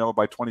thinking,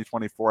 by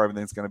 2024,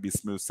 everything's going to be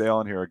smooth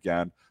sailing here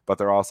again. But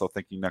they're also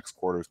thinking next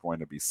quarter is going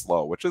to be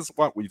slow, which is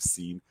what we've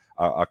seen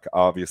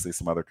obviously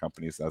some other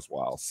companies as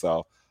well.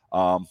 So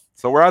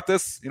we're at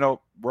this,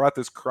 we're at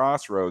this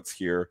crossroads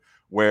here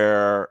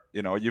where,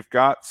 you've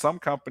got some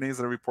companies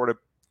that have reported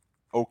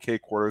okay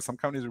quarters, some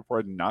companies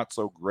reported not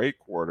so great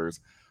quarters,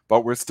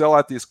 but we're still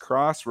at these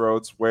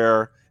crossroads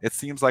where it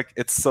seems like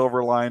it's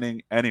silver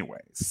lining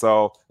anyway.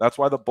 So that's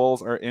why the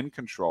bulls are in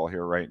control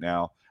here right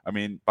now. I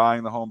mean,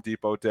 buying the Home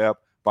Depot dip,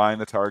 buying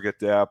the Target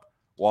dip,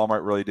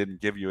 Walmart really didn't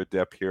give you a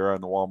dip here,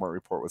 and the Walmart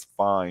report was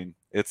fine.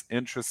 It's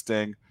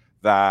interesting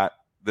that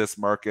this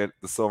market,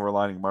 the silver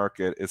lining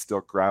market, is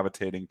still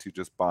gravitating to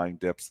just buying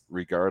dips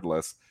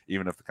regardless,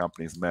 even if the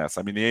companies miss.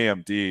 I mean, the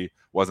AMD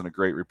wasn't a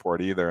great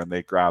report either, and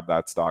they grabbed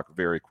that stock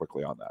very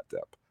quickly on that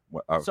dip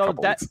a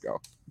couple weeks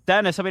ago.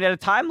 Dennis, I mean, at a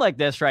time like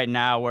this right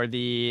now where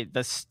the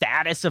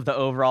status of the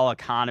overall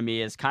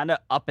economy is kind of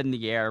up in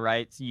the air,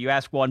 right? So you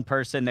ask one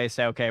person, they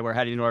say, okay, we're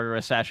heading toward a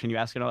recession. You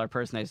ask another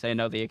person, they say,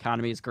 no, the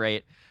economy is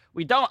great.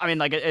 We don't, I mean,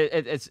 like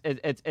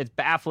it's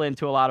baffling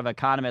to a lot of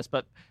economists,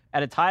 but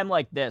at a time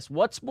like this,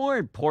 what's more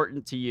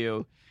important to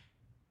you?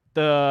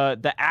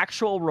 The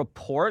actual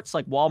reports,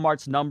 like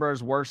Walmart's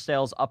numbers, worst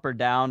sales up or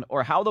down,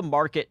 or how the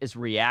market is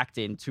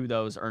reacting to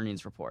those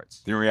earnings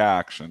reports? The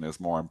reaction is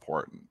more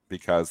important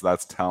because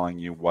that's telling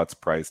you what's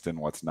priced in,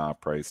 what's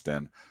not priced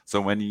in.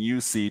 So when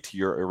you see, to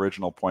your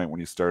original point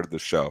when you started the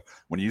show,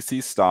 when you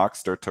see stocks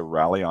start to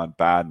rally on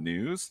bad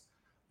news,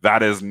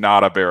 that is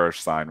not a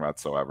bearish sign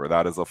whatsoever.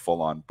 That is a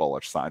full-on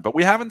bullish sign. But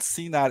we haven't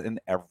seen that in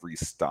every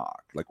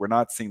stock. Like, we're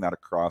not seeing that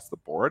across the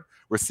board.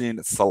 We're seeing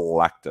it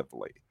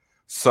selectively.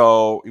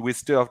 So we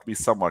still have to be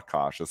somewhat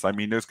cautious. I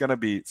mean, there's going to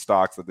be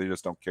stocks that they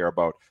just don't care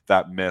about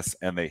that miss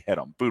and they hit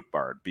them.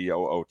 Bootbard,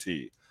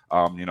 B-O-O-T.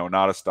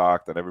 Not a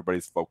stock that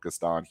everybody's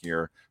focused on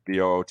here.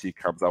 BOOT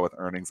comes out with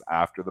earnings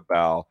after the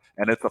bell,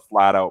 and it's a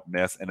flat out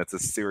miss, and it's a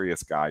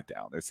serious guide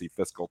down. They see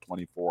fiscal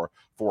 24,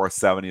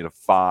 470 to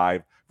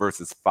 5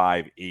 versus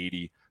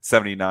 580,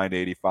 79 to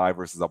 85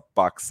 versus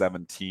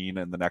 $1.17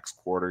 in the next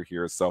quarter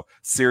here. So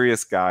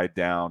serious guide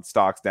down,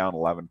 stocks down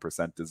 11%,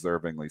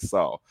 deservingly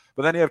so.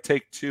 But then you have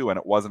Take Two, and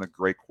it wasn't a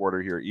great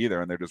quarter here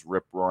either, and they're just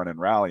rip roaring and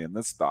rallying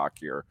this stock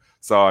here.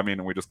 So, I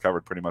mean, we just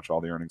covered pretty much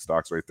all the earnings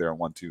stocks right there in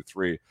 1, 2,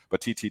 3.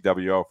 But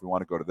TTWO, if we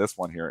want to go to this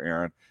one here,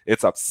 Aaron,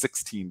 it's up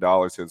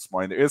 $16 here this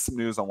morning. There is some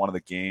news on one of the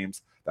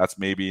games. That's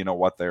maybe,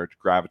 what they're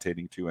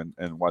gravitating to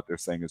and what they're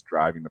saying is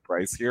driving the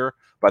price here.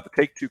 But the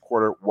Take Two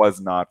quarter was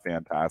not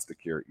fantastic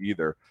here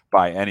either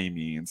by any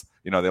means.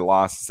 They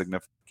lost a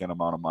significant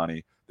amount of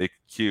money. The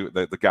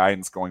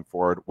guidance going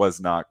forward was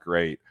not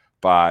great.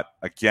 But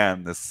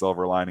again, this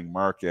silver lining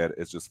market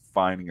is just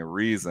finding a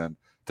reason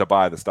to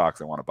buy the stocks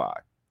they want to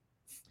buy.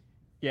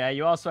 Yeah,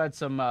 you also had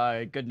some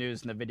good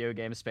news in the video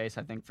game space,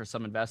 I think, for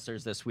some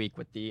investors this week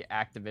with the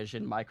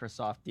Activision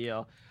Microsoft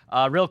deal.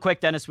 Real quick,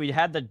 Dennis, we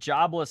had the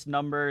jobless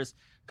numbers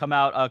come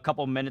out a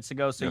couple minutes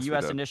ago. So yes,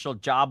 U.S. initial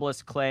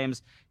jobless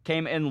claims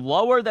came in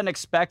lower than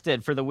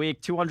expected for the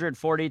week,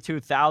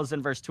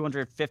 242,000 versus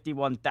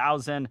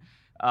 251,000.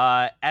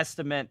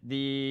 Estimate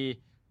the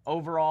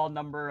overall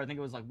number, I think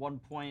it was like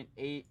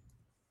 1.8,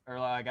 or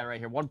I got it right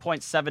here,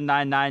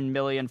 1.799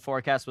 million.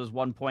 Forecast was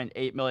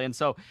 1.8 million.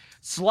 So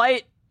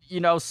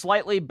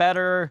slightly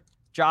better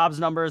jobs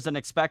numbers than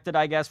expected,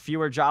 I guess.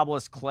 Fewer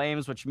jobless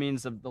claims, which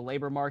means the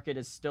labor market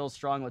is still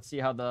strong. Let's see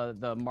how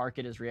the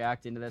market is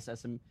reacting to this.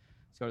 Let's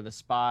go to the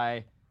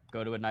SPY.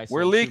 Go to a nice.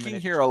 We're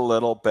leaking here a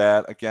little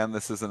bit. Again,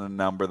 this isn't a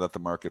number that the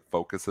market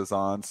focuses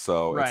on,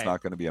 so It's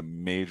not going to be a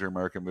major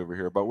market mover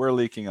here. But we're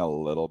leaking a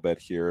little bit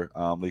here,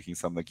 leaking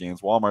some of the gains.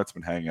 Walmart's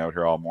been hanging out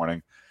here all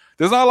morning.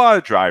 There's not a lot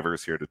of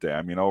drivers here today.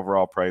 I mean,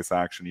 overall price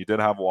action. You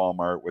did have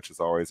Walmart, which is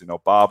always,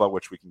 Baba,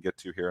 which we can get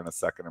to here in a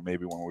second, or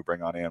maybe when we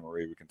bring on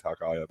Anne-Marie, we can talk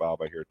about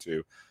Baba here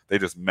too. They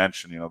just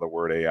mentioned, the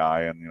word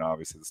AI, and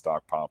obviously the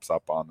stock pops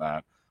up on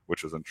that,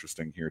 which is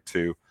interesting here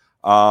too.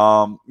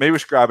 Maybe we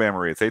should grab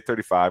Anne-Marie. It's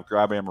 8:35.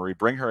 Grab Anne-Marie,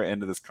 bring her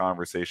into this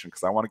conversation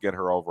because I want to get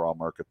her overall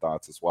market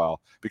thoughts as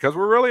well. Because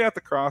we're really at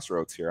the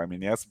crossroads here. I mean,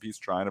 the S&P's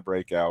trying to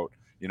break out.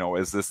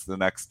 Is this the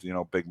next,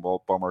 big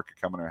bull market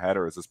coming ahead,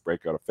 or is this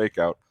breakout a fake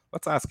out?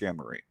 Let's ask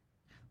Anne-Marie.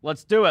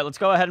 Let's do it. Let's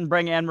go ahead and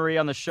bring Anne-Marie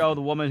on the show,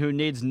 the woman who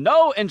needs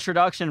no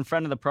introduction,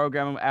 friend of the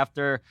program.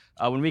 After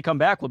when we come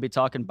back, we'll be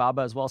talking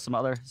Baba as well as some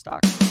other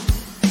stocks.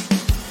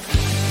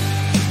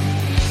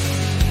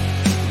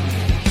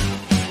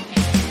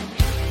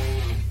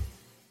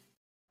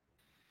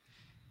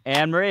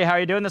 Anne-Marie, how are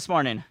you doing this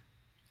morning?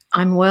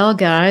 I'm well,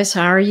 guys.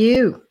 How are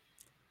you?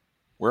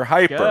 We're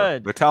hyper.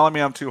 Good. They're telling me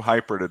I'm too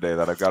hyper today,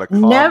 that I've got to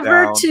calm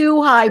Never down.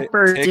 Too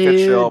hyper, take dude.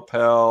 a chill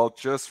pill.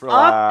 Just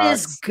relax. Up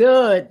is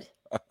good.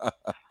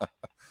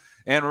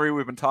 Anne-Marie,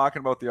 we've been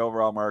talking about the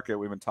overall market.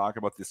 We've been talking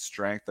about the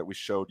strength that we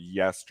showed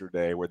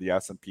yesterday, where the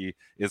S&P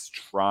is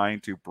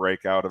trying to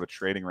break out of a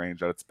trading range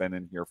that it's been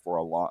in here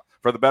for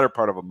the better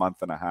part of a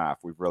month and a half.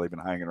 We've really been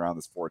hanging around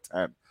this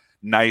 410.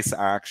 Nice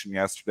action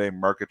yesterday.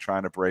 Market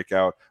trying to break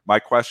out. My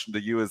question to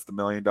you is the $1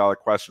 million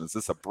question. Is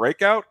this a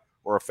breakout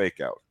or a fake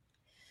out?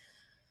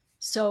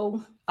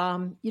 So,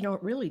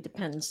 it really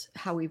depends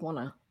how we want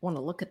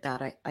to look at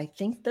that. I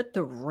think that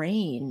the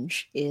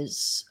range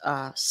is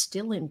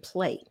still in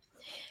play.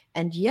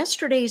 And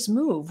yesterday's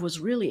move was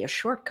really a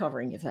short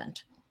covering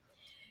event.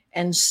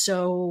 And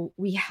so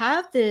we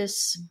have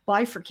this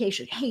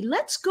bifurcation. Hey,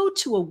 let's go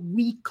to a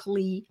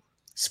weekly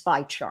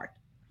SPY chart.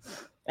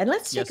 And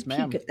let's take a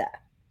peek at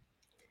that.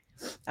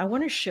 I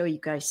want to show you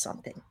guys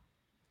something.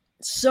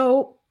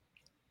 So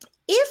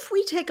if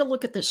we take a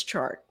look at this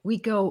chart, we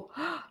go,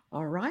 oh,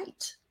 all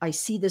right, I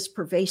see this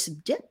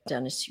pervasive dip.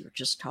 Dennis, you were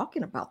just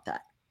talking about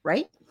that,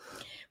 right?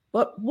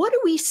 But what do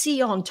we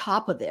see on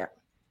top of there?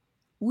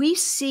 We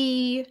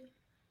see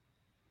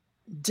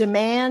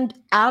demand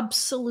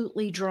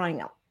absolutely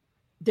drying up.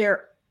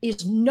 There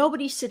is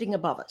nobody sitting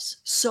above us.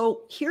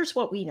 So here's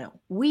what we know.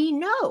 We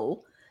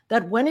know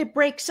that when it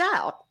breaks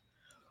out,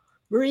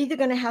 we're either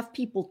going to have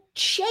people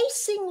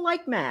chasing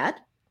like mad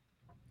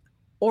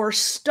or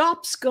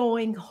stops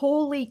going,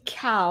 holy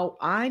cow,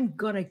 I'm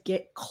going to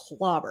get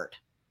clobbered.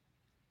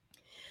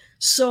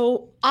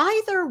 So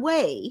either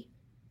way,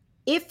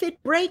 if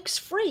it breaks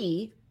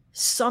free,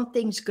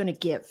 something's going to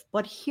give.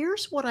 But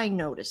here's what I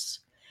notice.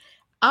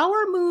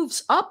 Our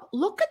moves up,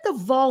 look at the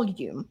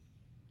volume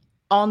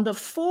on the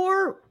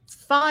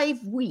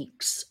 4-5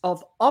 weeks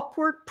of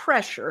upward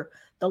pressure,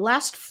 the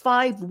last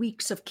 5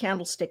 weeks of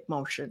candlestick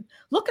motion.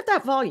 Look at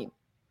that volume.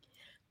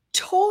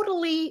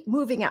 Totally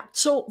moving out.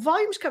 So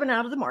volume's coming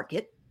out of the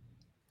market.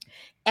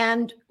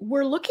 And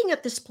we're looking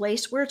at this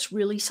place where it's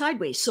really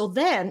sideways. So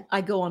then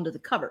I go onto the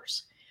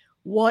covers.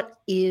 What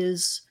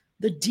is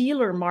the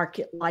dealer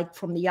market like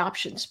from the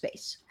option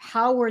space?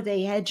 How are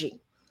they hedging?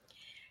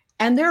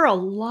 And there are a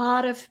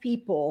lot of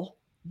people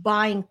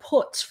buying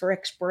puts for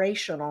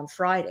expiration on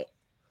Friday.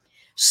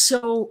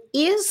 So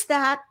is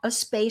that a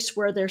space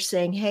where they're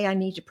saying, hey, I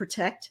need to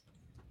protect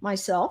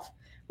myself?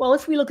 Well,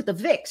 if we look at the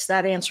VIX,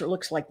 that answer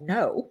looks like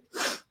no.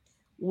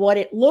 What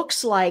it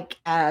looks like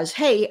as,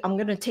 hey, I'm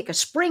going to take a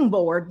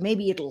springboard.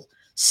 Maybe it'll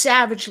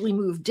savagely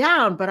move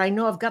down, but I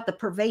know I've got the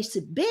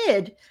pervasive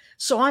bid,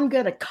 so I'm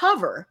going to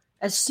cover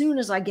as soon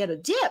as I get a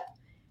dip.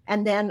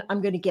 And then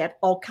I'm going to get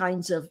all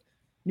kinds of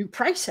new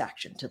price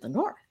action to the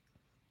north.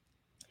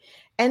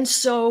 And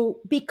so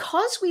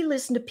because we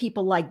listen to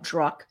people like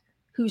Druck,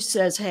 who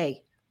says,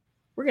 hey,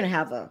 we're going to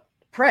have a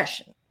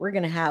depression, we're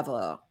going to have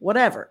a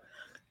whatever.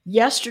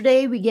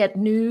 Yesterday, we get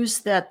news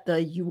that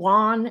the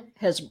yuan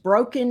has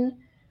broken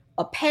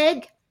a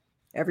peg.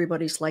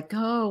 Everybody's like,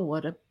 oh,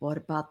 what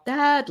about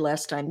that?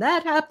 Last time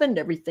that happened,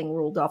 everything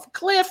rolled off a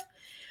cliff.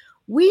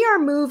 We are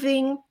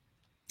moving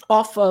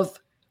off of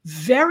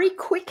very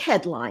quick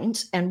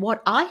headlines. And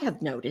what I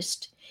have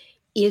noticed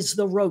is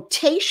the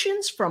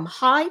rotations from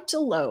high to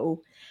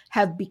low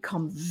have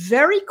become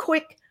very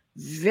quick,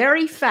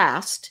 very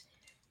fast.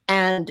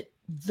 And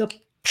the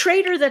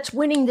trader that's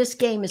winning this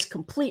game is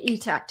completely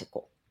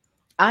tactical.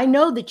 I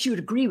know that you'd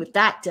agree with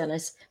that,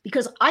 Dennis,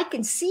 because I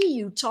can see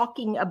you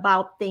talking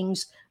about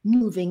things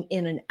moving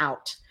in and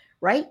out,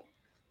 right?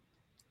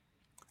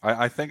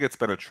 I think it's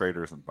been a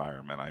trader's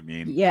environment. I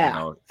mean,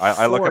 yeah,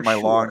 I look at my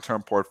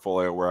long-term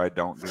portfolio where I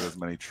don't do as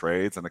many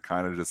trades, and it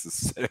kind of just is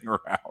sitting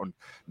around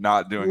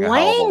not doing a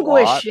hell of a lot.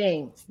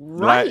 Languishing,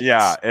 right?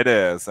 Yeah, it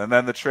is. And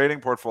then the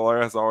trading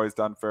portfolio has always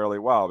done fairly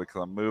well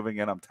because I'm moving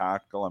in, I'm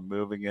tactical, I'm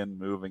moving in,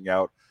 moving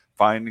out,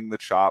 finding the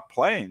chop,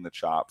 playing the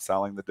chop,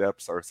 selling the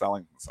dips, or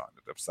selling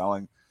the dips,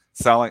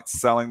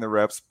 selling the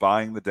rips,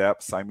 buying the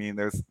dips. I mean,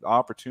 there's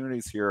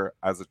opportunities here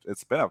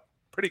it's been a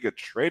pretty good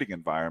trading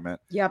environment.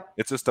 Yep.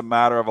 It's just a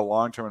matter of a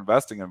long-term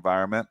investing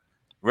environment,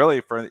 really,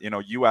 for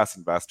U.S.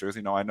 investors.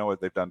 I know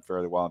they've done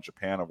fairly well in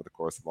Japan over the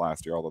course of the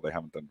last year, although they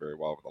haven't done very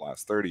well over the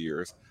last 30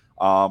 years.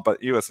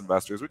 But U.S.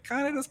 investors, we've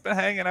kind of just been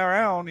hanging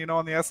around,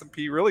 on the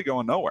S&P, really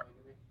going nowhere.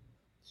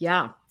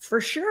 Yeah, for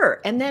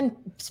sure. And then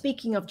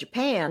speaking of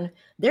Japan,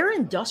 their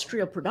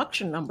industrial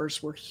production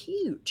numbers were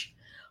huge.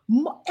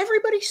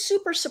 Everybody's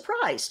super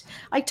surprised.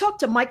 I talked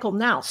to Michael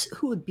Naus,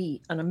 who would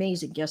be an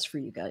amazing guest for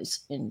you guys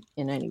in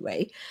any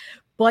way,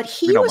 but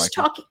he was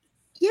talking.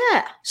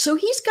 Yeah. So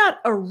he's got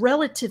a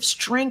relative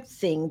strength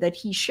thing that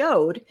he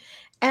showed.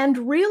 And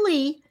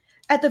really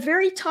at the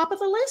very top of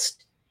the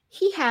list,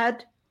 he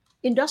had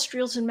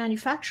industrials and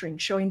manufacturing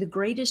showing the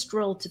greatest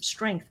relative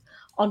strength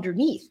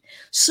underneath.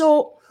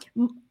 So,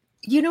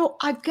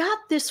 I've got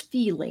this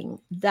feeling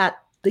that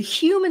the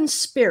human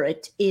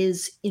spirit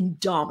is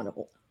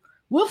indomitable.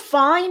 We'll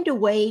find a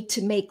way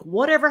to make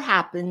whatever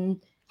happen.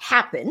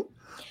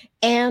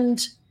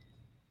 And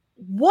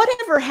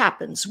whatever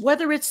happens,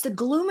 whether it's the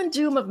gloom and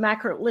doom of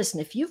macro, listen,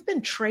 if you've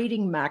been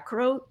trading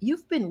macro,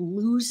 you've been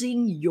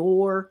losing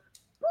your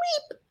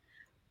sleep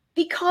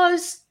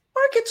because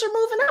markets are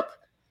moving up.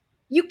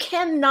 You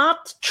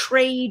cannot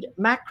trade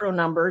macro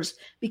numbers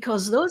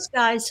because those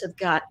guys have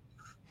got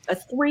a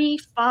 3,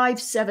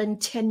 5, 7,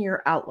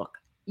 10-year outlook.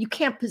 You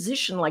can't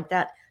position like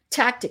that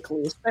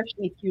tactically,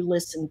 especially if you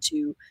listen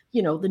to,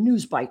 the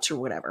news bites or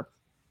whatever.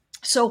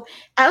 So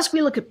as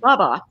we look at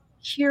Baba,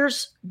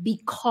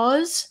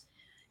 because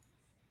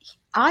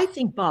I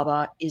think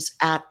Baba is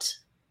at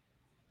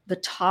the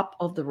top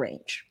of the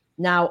range.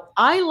 Now,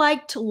 I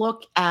like to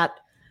look at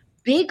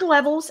big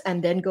levels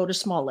and then go to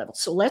small levels.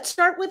 So let's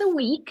start with a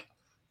week.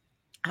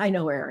 I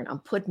know, Aaron, I'm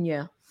putting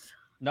you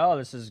No,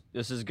 this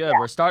is good.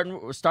 We're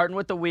starting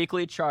with the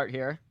weekly chart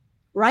here.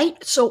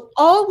 Right? So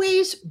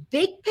always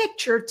big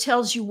picture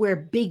tells you where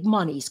big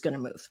money is going to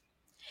move.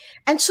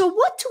 And so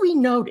what do we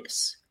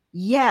notice?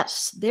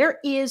 Yes, there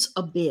is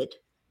a bid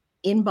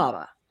in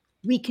BABA.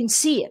 We can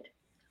see it.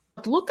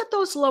 But look at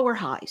those lower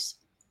highs.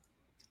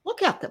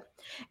 Look at them.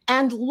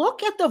 And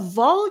look at the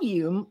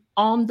volume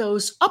on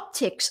those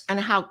upticks and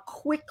how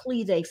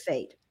quickly they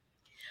fade.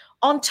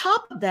 On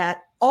top of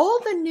that, all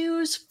the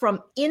news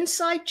from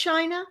inside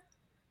China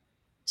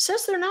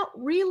says they're not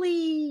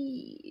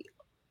really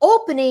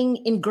opening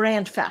in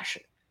grand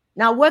fashion.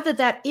 Now, whether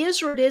that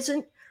is or it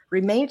isn't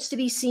remains to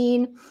be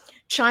seen.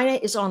 China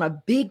is on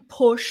a big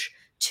push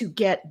to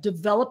get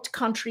developed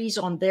countries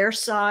on their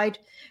side,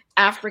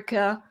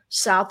 Africa,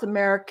 South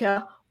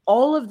America,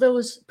 all of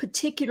those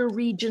particular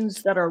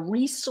regions that are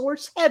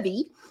resource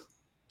heavy,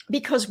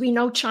 because we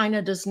know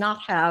China does not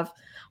have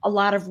a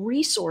lot of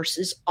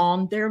resources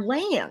on their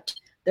land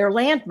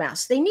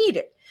mass. They need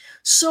it.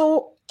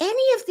 So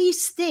any of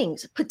these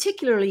things,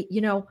 particularly,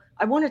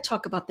 I want to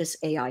talk about this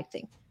AI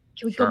thing.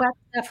 Can we go back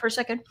to that for a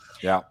second?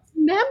 Yeah.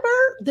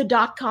 Remember the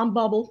dot-com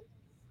bubble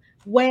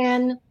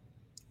when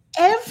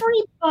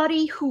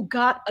everybody who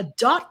got a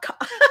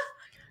dot-com,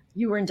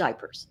 you were in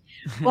diapers.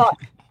 But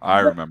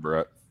I remember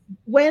it.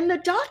 When the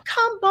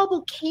dot-com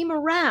bubble came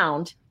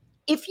around,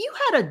 if you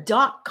had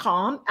a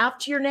 .com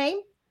after your name,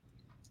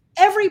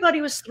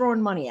 everybody was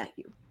throwing money at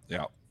you.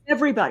 Yeah.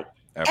 Everybody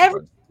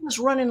was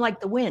running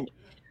like the wind.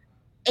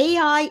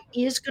 AI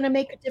is going to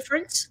make a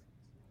difference.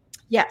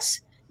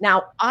 Yes.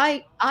 Now,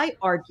 I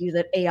argue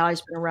that AI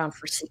has been around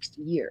for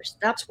 60 years.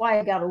 That's why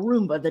I got a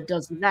Roomba that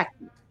does the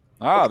vacuum.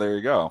 Ah, there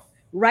you go.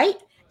 Right?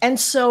 And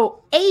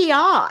so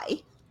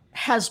AI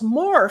has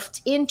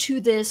morphed into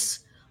this,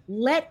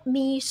 let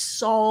me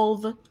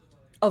solve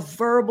a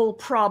verbal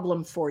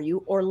problem for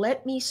you, or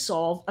let me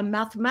solve a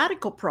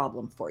mathematical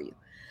problem for you.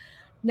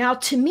 Now,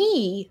 to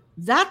me,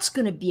 that's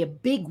going to be a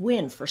big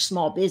win for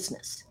small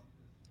business.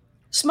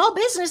 Small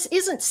business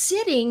isn't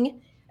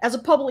sitting as a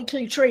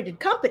publicly traded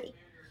company.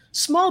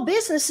 Small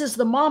business is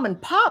the mom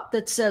and pop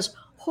that says,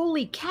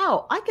 holy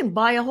cow, I can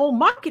buy a whole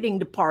marketing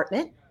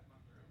department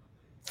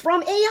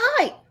from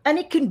AI, and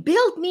it can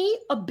build me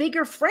a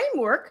bigger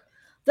framework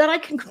that I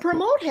can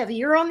promote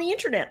heavier on the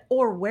internet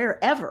or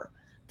wherever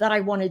that I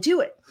want to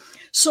do it.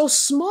 So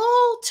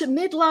small to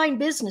midline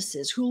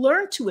businesses who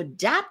learn to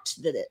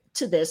adapt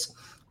to this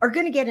are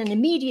going to get an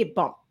immediate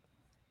bump.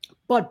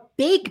 But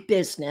big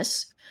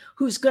business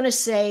who's going to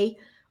say,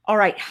 all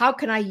right, how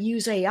can I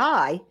use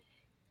AI?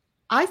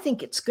 I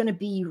think it's going to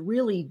be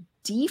really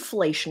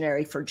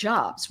deflationary for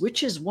jobs,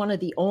 which is one of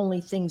the only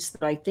things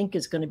that I think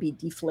is going to be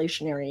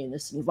deflationary in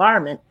this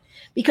environment,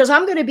 because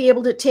I'm going to be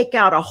able to take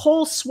out a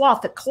whole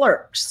swath of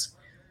clerks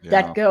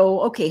that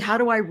go, okay, how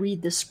do I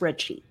read this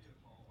spreadsheet?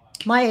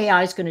 My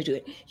AI is going to do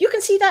it. You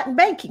can see that in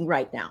banking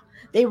right now.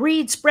 They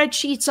read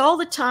spreadsheets all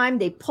the time.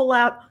 They pull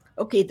out,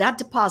 okay, that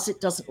deposit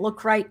doesn't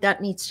look right.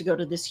 That needs to go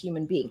to this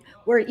human being,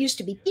 where it used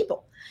to be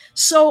people.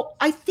 So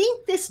I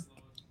think this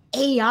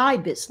AI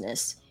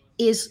business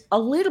is a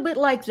little bit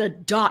like the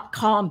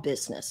 .com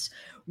business,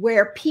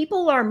 where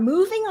people are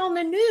moving on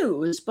the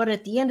news, but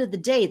at the end of the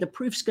day, the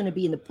proof's going to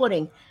be in the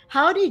pudding.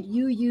 How did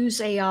you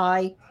use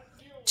AI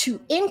to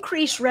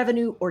increase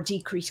revenue or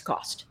decrease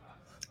cost?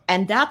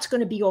 And that's going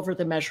to be over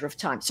the measure of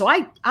time. So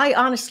I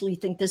honestly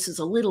think this is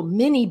a little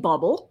mini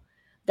bubble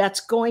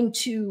that's going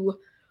to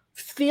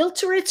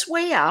filter its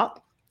way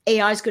out.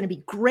 AI is going to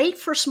be great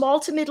for small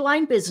to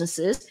midline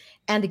businesses.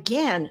 And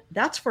again,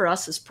 that's for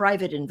us as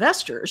private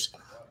investors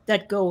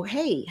that go,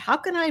 hey, how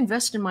can I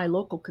invest in my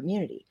local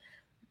community?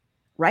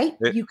 Right?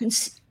 You can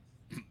see.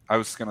 I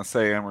was going to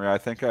say, Emery, I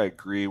think I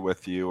agree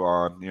with you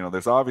on,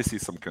 there's obviously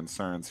some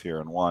concerns here.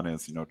 And one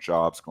is,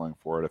 jobs going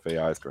forward, if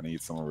AI is going to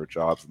eat some of our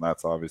jobs, and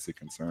that's obviously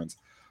concerns.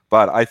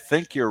 But I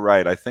think you're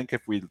right. I think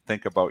if we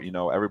think about,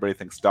 everybody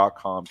thinks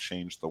 .com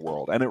changed the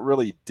world, and it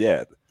really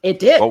did. It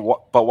did.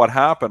 But what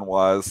happened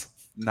was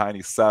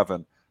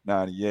 97,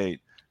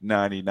 98,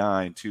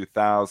 99,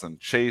 2000,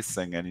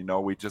 chasing.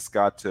 And, we just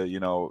got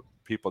to,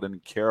 people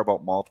didn't care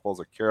about multiples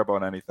or care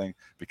about anything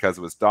because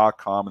it was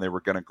 .com and they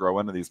were going to grow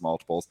into these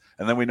multiples.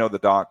 And then we know the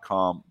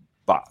 .com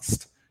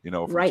bust, from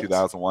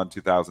 2001,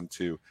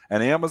 2002.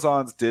 And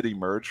Amazon's did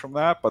emerge from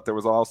that, but there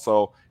was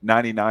also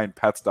 99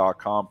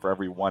 pets.com for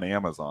every one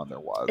Amazon there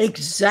was.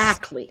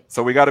 Exactly.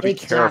 So we got to be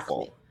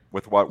careful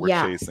with what we're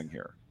chasing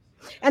here.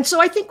 And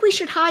so I think we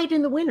should hide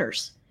in the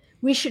winners.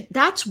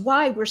 That's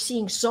why we're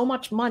seeing so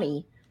much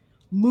money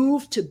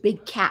move to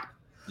big cap.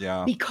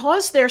 Yeah.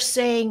 Because they're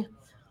saying,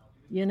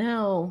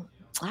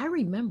 I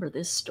remember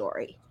this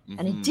story,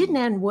 and it didn't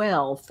end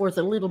well for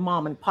the little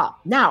mom and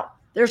pop. Now,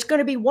 there's going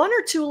to be one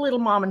or two little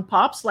mom and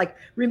pops. Like,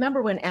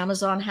 remember when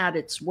Amazon had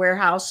its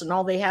warehouse and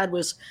all they had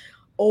was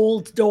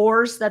old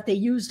doors that they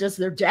used as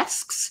their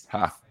desks?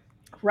 Huh.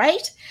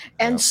 Right?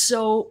 And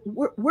so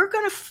we're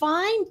going to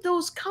find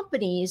those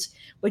companies,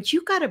 but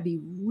you got to be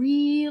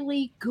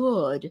really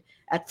good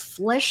at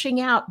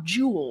fleshing out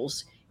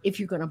jewels if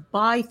you're going to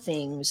buy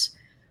things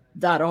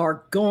that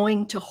are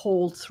going to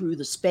hold through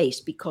the space,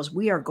 because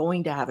we are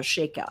going to have a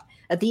shakeout.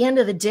 At the end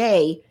of the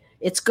day,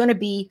 it's going to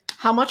be,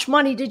 how much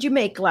money did you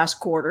make last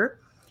quarter?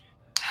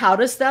 How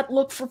does that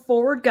look for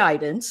forward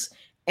guidance?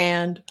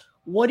 And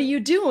what are you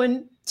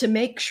doing to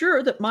make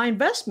sure that my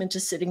investment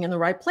is sitting in the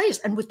right place?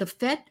 And with the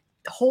Fed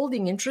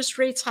holding interest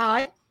rates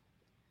high,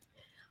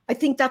 I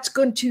think that's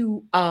going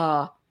to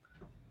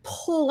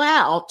pull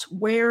out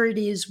where it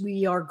is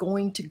we are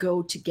going to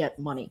go to get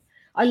money.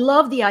 I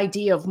love the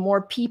idea of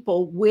more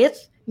people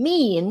with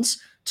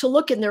means to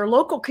look in their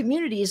local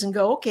communities and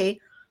go, okay,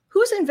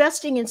 who's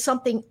investing in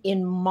something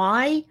in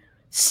my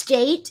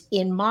state,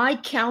 in my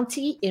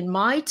county, in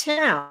my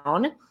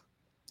town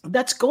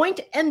that's going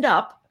to end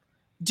up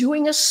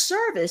doing a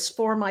service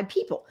for my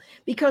people?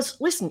 Because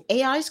listen,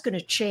 AI is going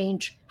to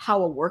change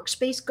how a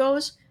workspace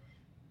goes,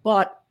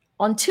 but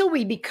until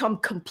we become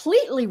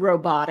completely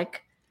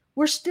robotic,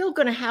 we're still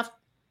going to have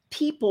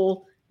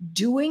people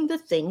doing the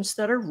things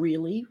that are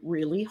really,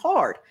 really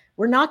hard.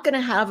 We're not going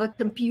to have a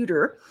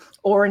computer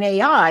or an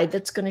AI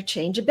that's going to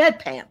change a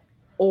bedpan,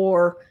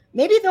 or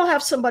maybe they'll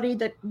have somebody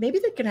that maybe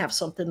they can have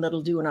something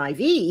that'll do an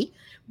IV.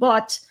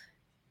 But,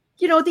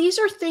 these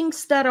are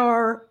things that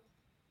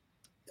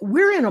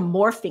we're in a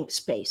morphing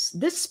space.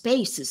 This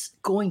space is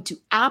going to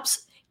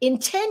in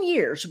 10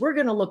 years, we're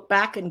going to look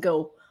back and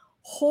go,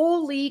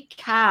 holy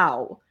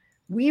cow,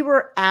 we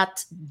were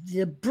at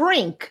the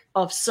brink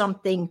of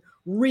something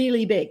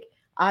really big.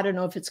 I don't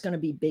know if it's going to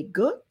be big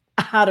good.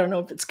 I don't know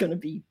if it's going to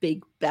be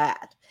big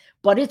bad,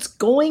 but it's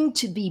going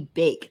to be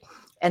big.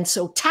 And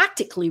so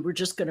tactically, we're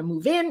just going to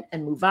move in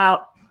and move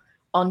out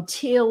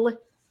until,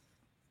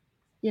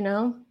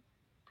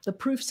 the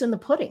proof's in the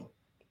pudding.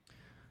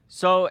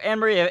 So,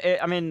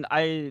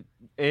 Anne-Marie,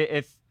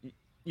 if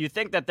you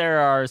think that there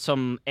are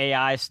some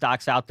AI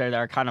stocks out there that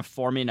are kind of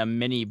forming a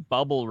mini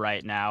bubble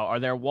right now, are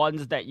there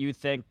ones that you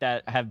think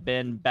that have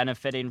been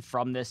benefiting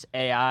from this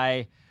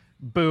AI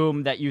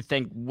boom that you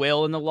think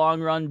will in the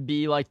long run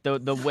be like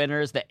the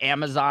winners, the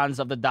Amazons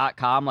of the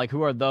 .com? Like,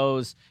 who are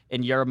those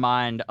in your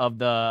mind of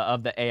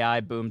the AI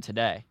boom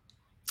today?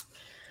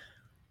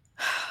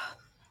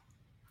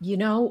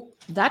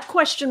 That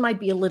question might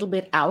be a little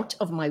bit out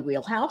of my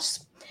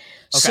wheelhouse.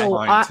 Okay. So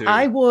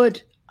I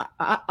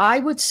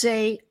would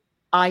say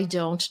I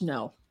don't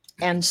know.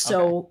 And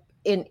so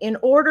in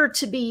order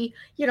to be,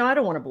 I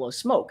don't want to blow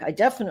smoke. I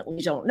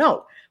definitely don't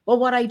know. But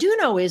what I do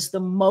know is the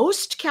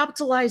most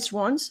capitalized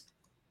ones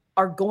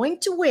are going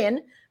to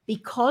win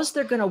because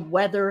they're going to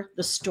weather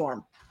the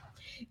storm.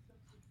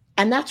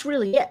 And that's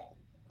really it.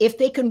 If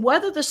they can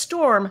weather the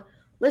storm,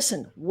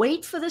 listen,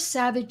 wait for the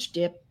savage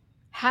dip,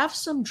 have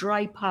some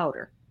dry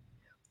powder.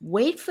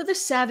 Wait for the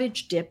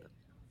savage dip,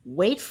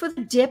 wait for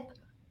the dip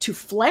to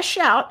flesh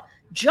out,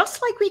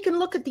 just like we can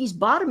look at these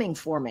bottoming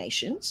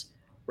formations,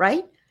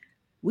 right?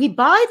 We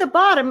buy the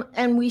bottom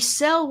and we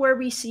sell where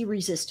we see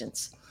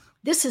resistance.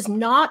 This is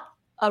not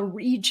a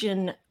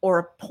region or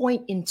a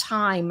point in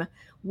time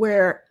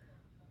where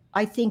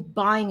I think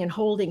buying and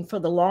holding for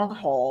the long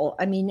haul,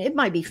 it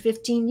might be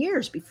 15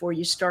 years before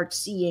you start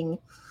seeing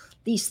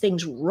these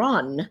things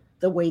run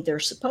the way they're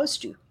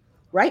supposed to,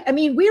 right?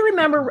 We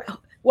remember,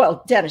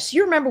 well, Dennis,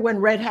 you remember when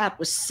Red Hat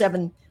was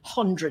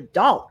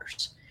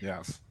 $700.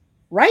 Yes.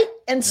 Right?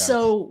 And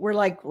so we're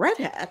like, Red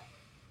Hat.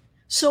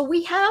 So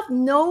we have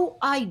no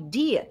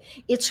idea.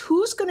 It's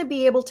who's going to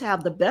be able to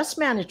have the best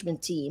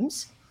management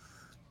teams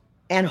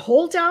and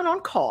hold down on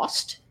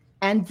cost,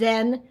 and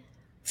then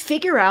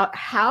figure out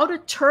how to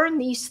turn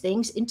these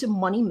things into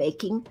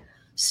money-making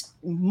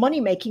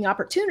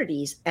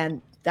opportunities.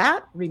 And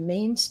that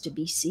remains to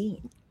be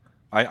seen.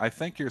 I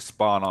think you're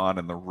spot on.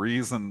 And the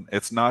reason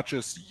it's not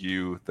just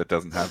you that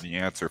doesn't have the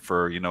answer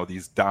for,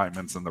 these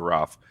diamonds in the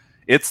rough.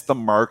 It's the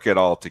market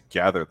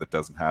altogether that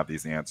doesn't have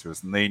these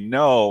answers. And they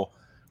know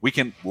we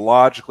can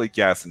logically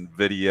guess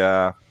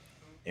NVIDIA,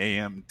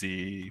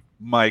 AMD,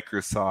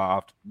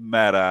 Microsoft,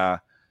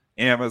 Meta,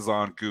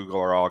 Amazon, Google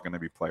are all going to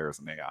be players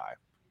in AI.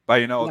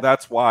 But,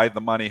 that's why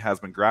the money has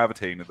been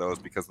gravitating to those,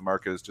 because the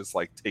market is just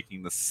like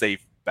taking the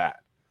safe bet.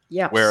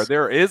 Yes. Where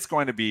there is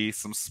going to be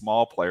some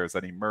small players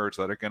that emerge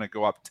that are going to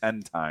go up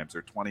 10 times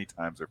or 20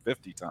 times or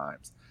 50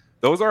 times.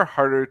 Those are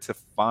harder to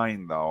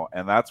find, though,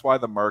 and that's why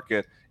the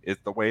market is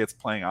the way it's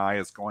playing AI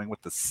is going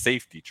with the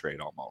safety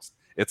trade almost.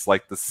 It's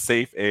like the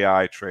safe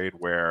AI trade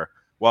where,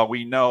 well,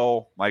 we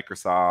know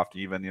Microsoft,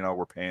 even,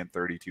 we're paying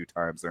 32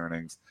 times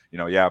earnings.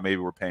 Maybe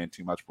we're paying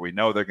too much, but we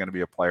know they're going to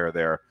be a player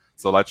there.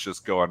 So let's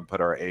just go and put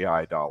our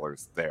AI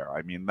dollars there.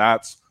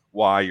 That's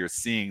why you're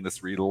seeing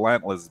this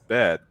relentless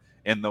bid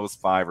in those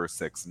 5 or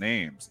 6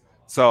 names.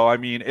 So,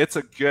 it's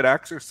a good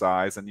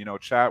exercise. And,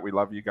 chat, we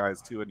love you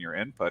guys too and your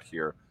input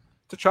here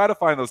to try to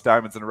find those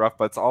diamonds in the rough,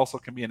 but it's also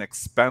can be an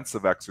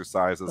expensive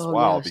exercise as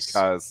well, yes.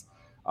 Because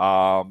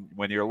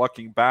when you're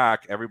looking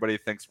back, everybody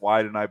thinks,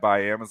 why didn't I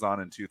buy Amazon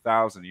in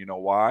 2000? You know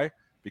why?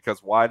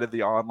 Because why did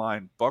the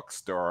online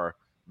bookstore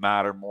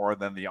matter more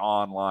than the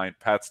online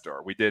pet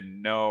store? We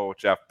didn't know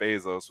Jeff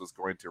Bezos was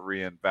going to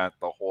reinvent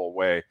the whole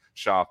way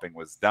shopping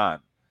was done.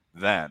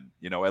 then.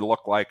 You know, it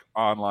looked like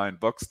online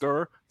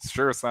bookstore,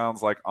 sure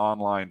sounds like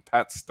online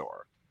pet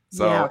store.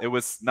 So Yeah. it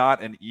was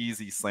not an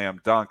easy slam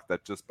dunk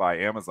that just by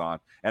Amazon.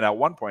 And at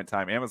one point in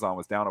time, Amazon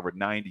was down over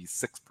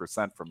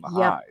 96% from the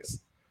Yep.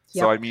 highs.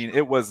 So, I mean,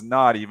 it was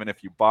not even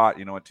if you bought,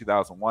 you know, in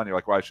 2001, you're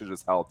like, well, I should have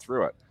just held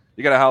through it.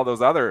 You got to held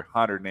those other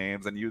 100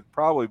 names and you'd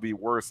probably be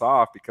worse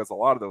off because a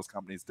lot of those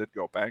companies did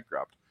go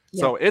bankrupt.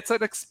 So it's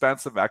an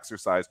expensive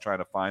exercise trying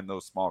to find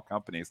those small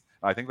companies.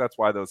 I think that's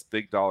why those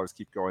big dollars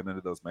keep going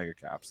into those mega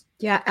caps.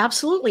 Yeah,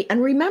 absolutely.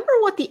 And remember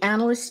what the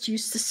analysts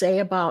used to say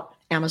about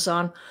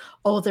Amazon?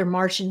 Oh, their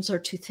margins are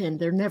too thin.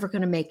 They're never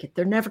going to make it.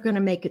 They're never going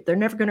to make it. They're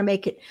never going to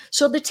make it.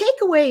 So the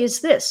takeaway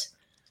is this: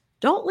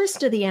 don't listen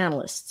to the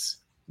analysts.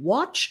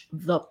 Watch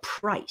the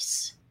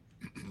price.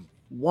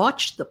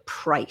 Watch the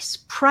price.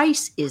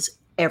 Price is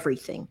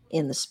everything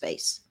in the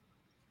space.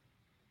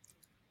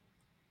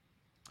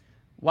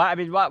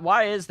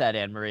 Why is that,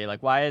 Anne-Marie?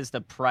 Like, why is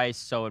the price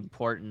so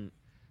important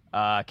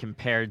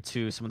compared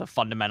to some of the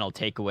fundamental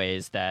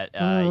takeaways that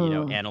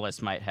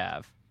analysts might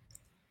have?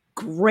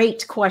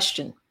 Great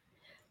question.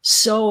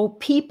 So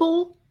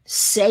people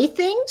say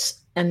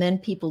things and then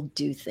people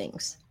do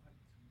things.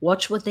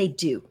 Watch what they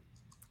do,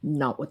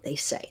 not what they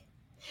say.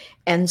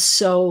 And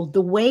so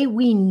the way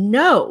we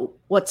know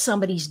what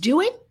somebody's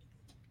doing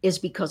is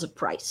because of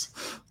price.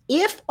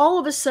 If all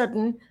of a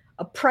sudden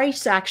a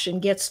price action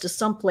gets to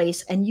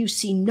someplace and you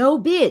see no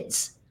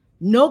bids,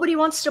 nobody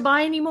wants to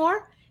buy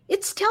anymore,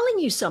 it's telling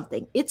you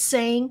something. It's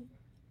saying,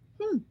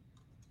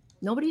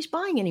 nobody's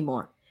buying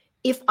anymore.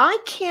 If I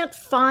can't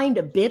find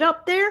a bid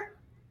up there,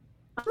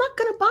 I'm not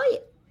going to buy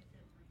it.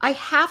 I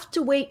have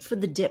to wait for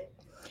the dip.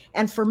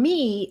 And for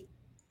me,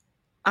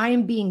 I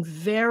am being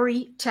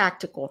very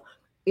tactical.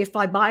 If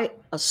I buy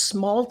a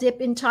small dip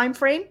in time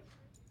frame,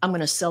 I'm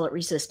going to sell at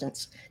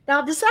resistance.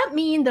 Now, does that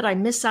mean that I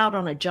miss out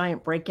on a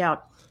giant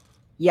breakout?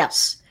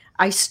 Yes.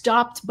 I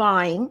stopped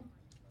buying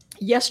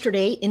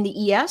yesterday in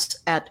the ES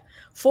at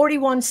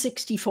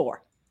 41.64,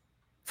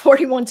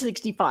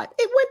 41.65.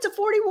 It went to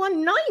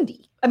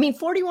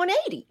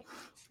 41.80,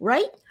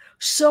 right?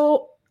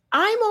 So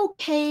I'm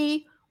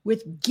okay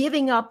with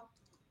giving up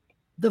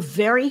the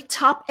very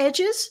top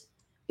edges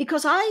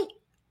because I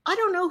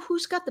don't know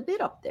who's got the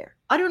bid up there.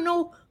 I don't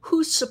know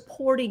who's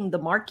supporting the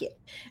market.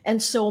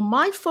 And so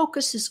my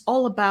focus is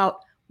all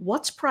about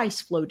what's price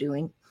flow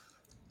doing?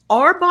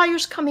 Are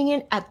buyers coming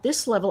in at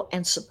this level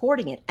and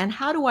supporting it? And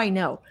how do I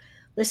know?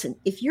 Listen,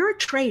 if you're a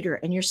trader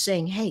and you're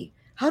saying, hey,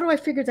 how do I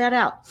figure that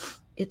out?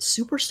 It's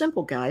super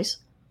simple, guys.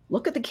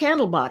 Look at the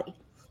candle body.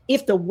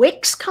 If the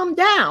wicks come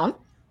down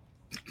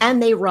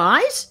and they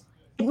rise,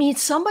 it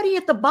means somebody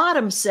at the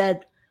bottom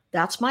said,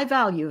 that's my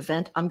value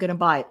event. I'm going to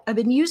buy it. I've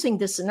been using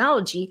this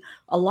analogy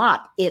a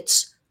lot.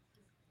 It's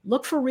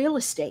look for real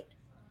estate.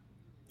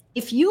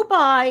 If you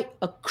buy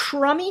a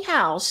crummy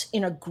house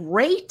in a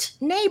great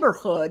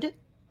neighborhood,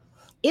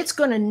 it's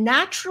going to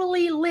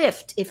naturally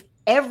lift if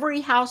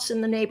every house in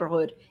the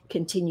neighborhood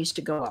continues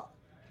to go up.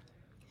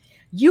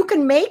 You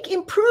can make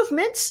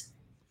improvements,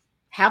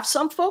 have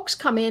some folks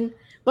come in,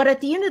 but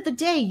at the end of the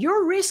day,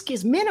 your risk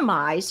is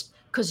minimized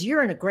because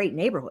you're in a great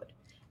neighborhood.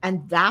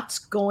 And that's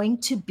going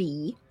to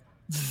be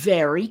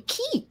very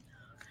key.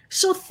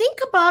 So think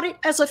about it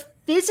as a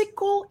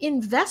physical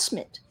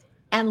investment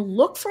and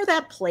look for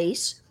that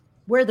place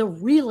where the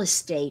real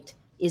estate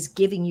is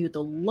giving you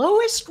the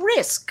lowest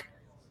risk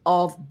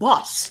of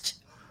bust.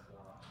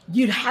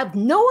 You'd have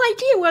no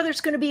idea whether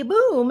it's going to be a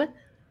boom,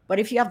 but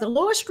if you have the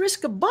lowest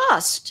risk of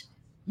bust,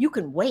 you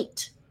can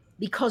wait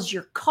because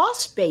your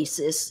cost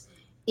basis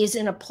is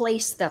in a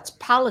place that's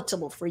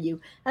palatable for you.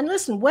 And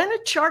listen, when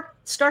a chart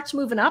starts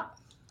moving up,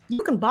 you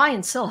can buy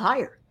and sell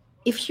higher.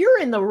 If you're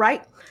in the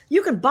right,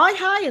 you can buy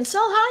high and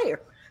sell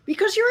higher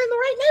because you're in the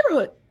right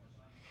neighborhood,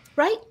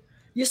 right?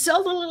 You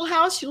sell the little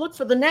house, you look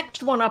for the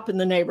next one up in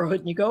the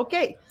neighborhood and you go,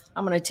 okay,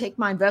 I'm going to take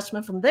my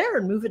investment from there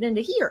and move it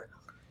into here.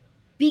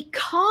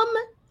 Become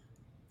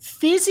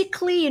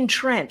physically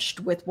entrenched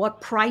with what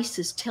price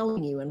is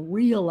telling you and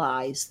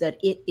realize that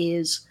it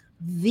is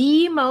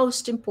the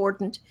most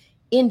important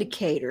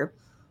indicator.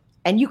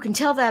 And you can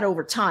tell that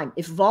over time.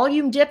 If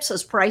volume dips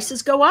as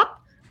prices go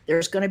up,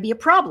 there's going to be a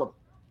problem.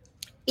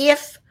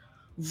 If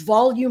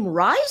volume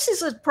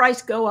rises as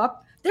price go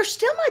up, there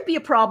still might be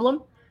a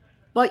problem,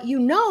 but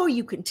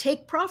you can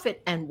take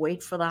profit and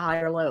wait for the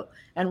higher low.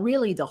 And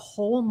really the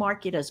whole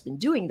market has been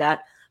doing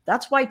that.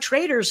 That's why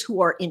traders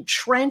who are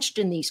entrenched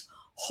in these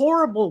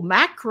horrible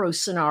macro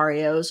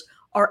scenarios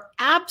are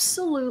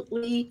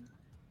absolutely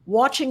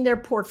watching their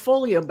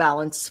portfolio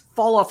balance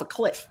fall off a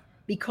cliff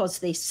because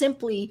they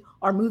simply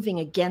are moving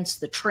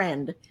against the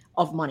trend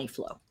of money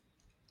flow.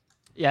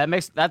 Yeah,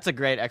 that's a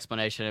great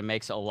explanation. It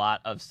makes a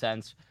lot of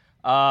sense.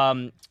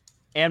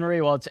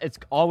 Anne-Marie, well, it's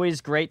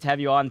always great to have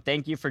you on.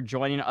 Thank you for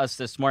joining us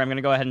this morning. I'm going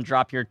to go ahead and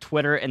drop your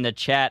Twitter in the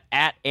chat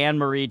at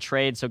Anne-Marie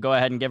Trade. So go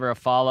ahead and give her a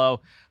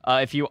follow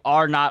if you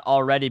are not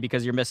already,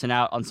 because you're missing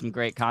out on some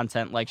great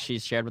content like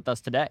she's shared with us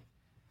today.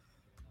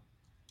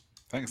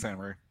 Thanks,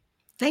 Anne-Marie.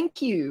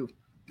 Thank you.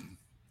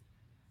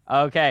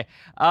 Okay.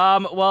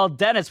 Well,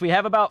 Dennis, we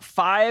have about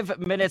 5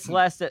 minutes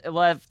left.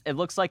 It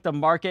looks like the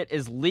market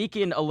is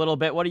leaking a little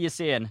bit. What are you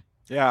seeing?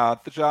 Yeah,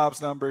 the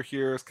jobs number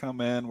here has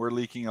come in. We're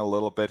leaking a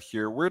little bit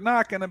here. We're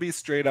not going to be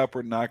straight up.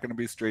 We're not going to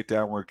be straight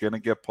down. We're going to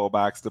get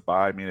pullbacks to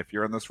buy. I mean, if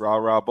you're in this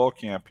rah bull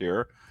camp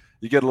here,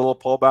 you get a little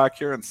pullback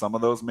here, and some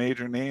of those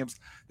major names,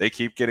 they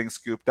keep getting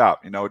scooped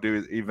up.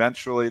 Do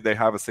eventually they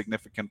have a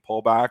significant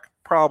pullback?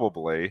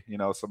 Probably.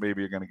 So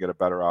maybe you're going to get a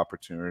better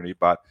opportunity.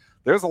 But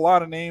there's a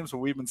lot of names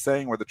what we've been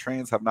saying where the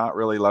trains have not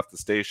really left the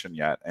station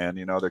yet, and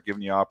they're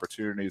giving you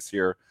opportunities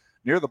here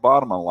near the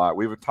bottom a lot.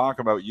 We've been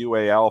talking about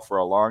UAL for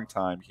a long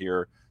time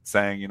here,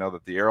 saying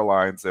that the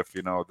airlines, if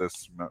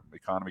this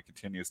economy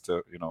continues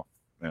to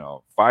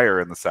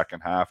fire in the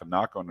second half and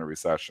not go into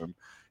recession,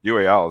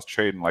 UAL is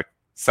trading like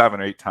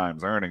 7-8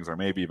 times earnings, or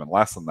maybe even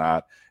less than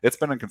that. It's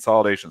been in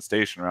consolidation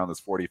station around this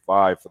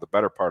 45 for the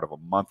better part of a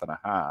month and a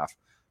half.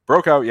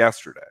 Broke out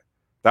yesterday.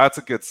 That's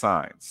a good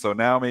sign. So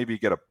now maybe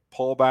get a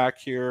pullback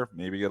here,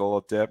 maybe get a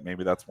little dip.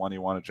 Maybe that's one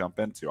you want to jump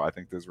into. I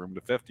think there's room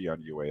to 50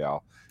 on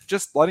UAL.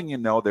 Just letting you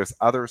know there's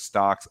other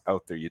stocks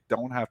out there. You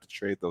don't have to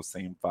trade those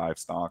same 5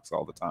 stocks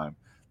all the time.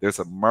 There's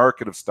a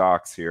market of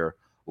stocks here.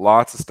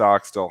 Lots of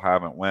stocks still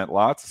haven't went.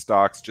 Lots of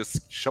stocks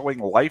just showing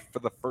life for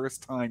the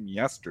first time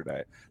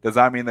yesterday. Does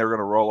that mean they're going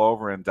to roll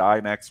over and die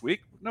next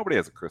week? Nobody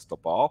has a crystal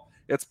ball.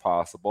 It's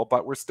possible,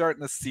 but we're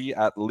starting to see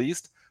at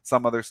least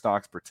some other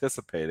stocks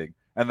participating,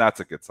 and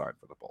that's a good sign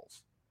for the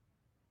bulls.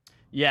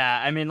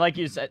 Yeah, I mean, like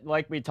you said,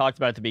 like we talked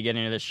about at the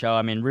beginning of the show,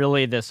 I mean,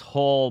 really this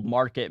whole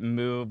market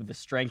move, the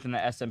strength in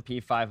the S&P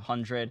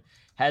 500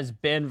 has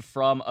been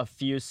from a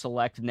few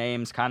select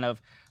names, kind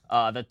of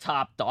the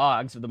top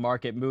dogs of the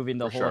market, moving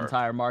the whole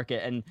entire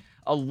market. And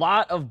a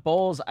lot of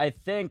bulls, I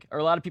think, or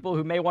a lot of people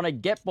who may want to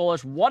get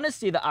bullish, want to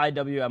see the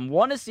IWM,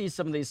 want to see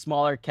some of these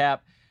smaller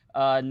cap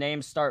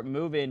names start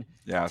moving.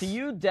 Yes. To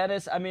you,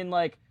 Dennis, I mean,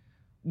 like,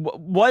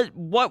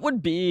 what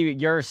would be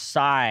your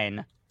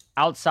sign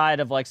outside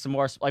of like some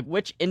more, like,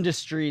 which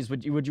industries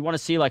would you want to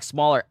see like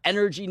smaller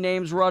energy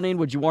names running?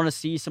 Would you want to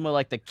see some of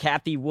like the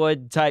Cathie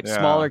Wood type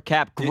smaller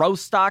cap growth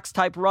stocks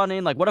type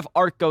running? Like, what if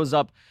ARK goes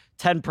up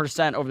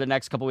 10% over the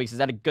next couple of weeks? Is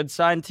that a good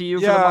sign to you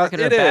for the market,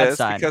 or a bad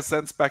sign? Because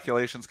then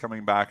speculation's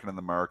coming back into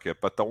the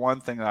market. But the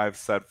one thing that I've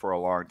said for a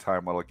long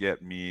time, what'll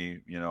get me,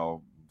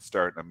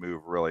 starting to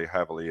move really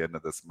heavily into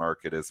this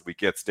market, is we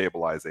get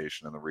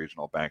stabilization in the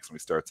regional banks and we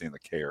start seeing the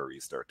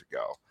KRE start to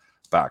go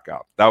back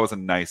up. That was a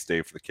nice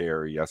day for the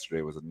KRE yesterday.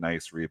 It was a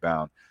nice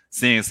rebound.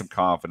 Seeing some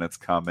confidence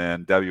come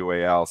in.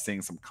 WAL,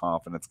 seeing some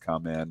confidence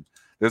come in.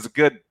 There's a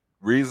good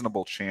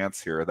reasonable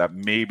chance here that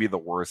maybe the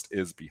worst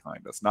is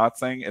behind us. Not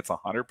saying it's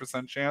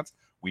 100% chance.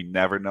 We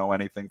never know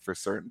anything for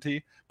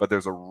certainty, but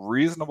there's a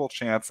reasonable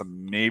chance that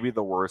maybe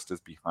the worst is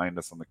behind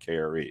us on the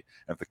KRE.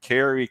 And if the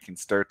KRE can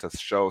start to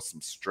show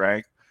some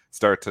strength,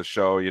 start to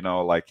show,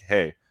 like,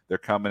 hey, they're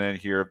coming in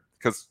here,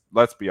 because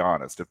let's be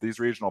honest, if these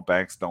regional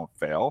banks don't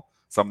fail,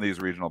 some of these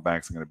regional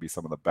banks are going to be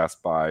some of the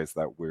best buys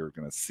that we're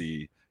going to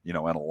see, in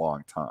a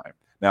long time.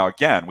 Now,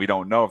 again, we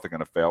don't know if they're going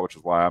to fail, which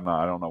is why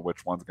I don't know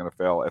which one's going to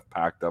fail, if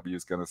PACW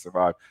is going to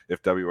survive, if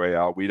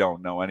WAL, we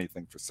don't know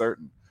anything for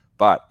certain.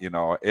 But,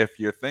 if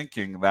you're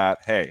thinking that,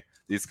 hey,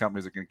 these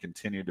companies are going to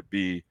continue to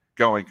be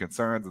going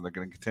concerns and they're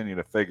going to continue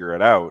to figure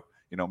it out,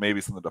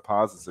 maybe some of the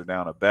deposits are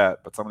down a bit,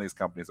 but some of these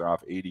companies are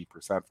off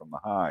 80% from the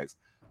highs.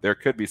 There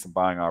could be some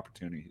buying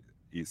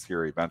opportunities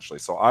here eventually.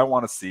 So I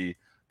want to see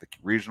the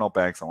regional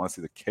banks, I want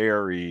to see the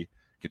KRE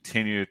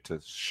continue to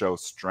show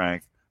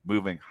strength,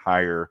 moving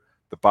higher,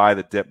 the buy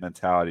the dip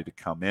mentality to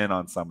come in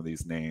on some of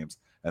these names,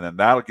 and then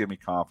that'll give me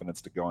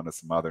confidence to go into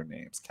some other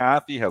names.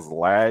 Cathie has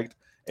lagged.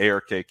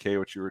 ARKK,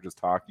 which you were just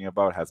talking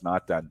about, has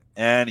not done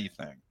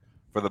anything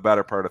for the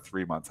better part of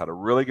 3 months. Had a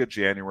really good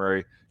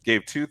January,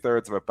 gave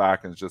 2/3 of it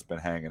back, and has just been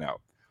hanging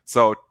out.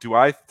 So do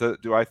I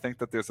think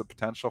that there's a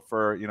potential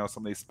for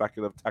some of these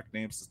speculative tech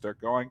names to start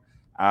going?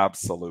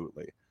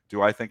 Absolutely.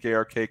 Do I think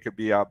ARK could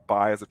be a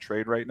buy as a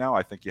trade right now?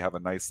 I think you have a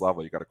nice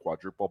level. You got a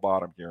quadruple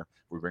bottom here.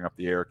 We bring up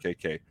the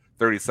ARKK.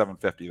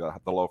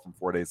 37.50, the low from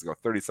 4 days ago.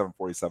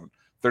 37.47,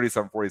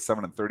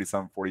 37.47, and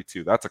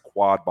 37.42. That's a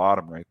quad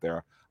bottom right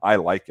there. I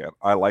like it.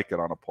 I like it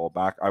on a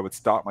pullback. I would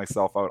stop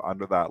myself out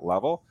under that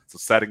level. So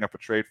setting up a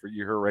trade for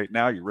you here right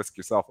now, you risk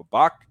yourself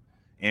 $1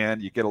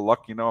 and you get a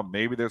look,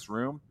 maybe there's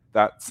room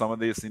that some of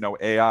these,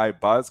 AI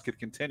buzz could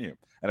continue.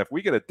 And if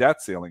we get a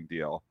debt ceiling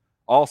deal,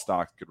 all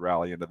stocks could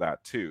rally into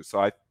that too.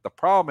 So the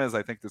problem is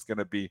I think there's going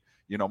to be,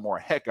 more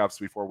hiccups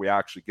before we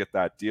actually get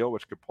that deal,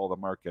 which could pull the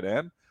market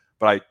in.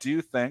 But I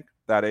do think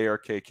that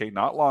ARKK,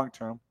 not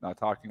long-term, not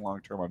talking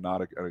long-term, I'm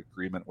not in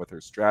agreement with her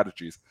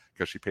strategies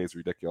because she pays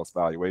ridiculous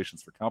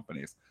valuations for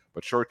companies.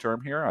 But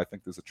short-term here, I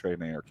think there's a trade in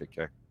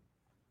ARKK.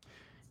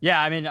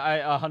 Yeah, I mean,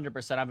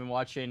 100%. I've been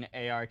watching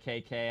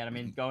ARKK, and I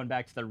mean, going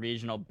back to the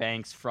regional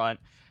banks front,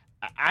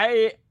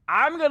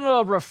 I'm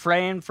gonna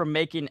refrain from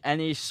making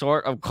any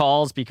sort of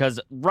calls because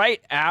right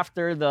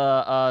after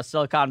the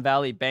Silicon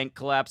Valley Bank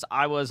collapse,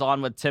 I was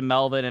on with Tim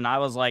Melvin and I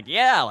was like,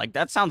 yeah, like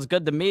that sounds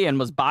good to me, and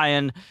was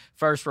buying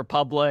First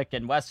Republic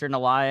and Western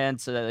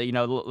Alliance,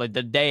 like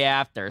the day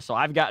after. So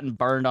I've gotten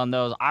burned on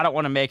those. I don't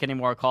want to make any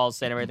more calls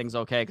saying everything's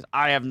okay because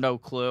I have no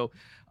clue.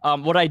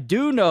 What I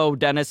do know,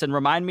 Dennis, and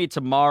remind me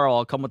tomorrow,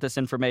 I'll come with this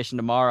information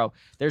tomorrow.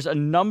 There's a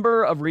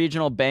number of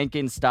regional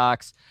banking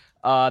stocks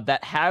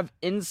that have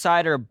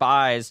insider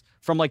buys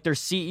from like their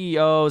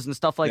CEOs and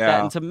stuff like that.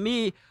 And to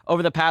me,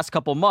 over the past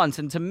couple months,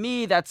 and to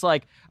me, that's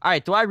like, all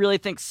right, do I really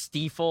think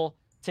Stifel,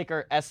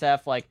 ticker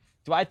SF, like,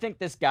 do I think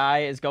this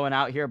guy is going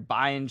out here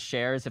buying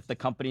shares if the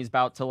company's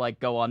about to like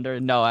go under?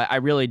 No, I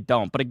really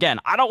don't. But again,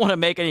 I don't want to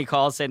make any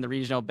calls saying the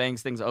regional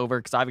banks thing's over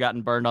because I've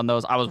gotten burned on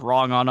those. I was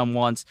wrong on them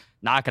once,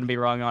 not going to be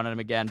wrong on them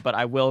again. But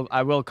I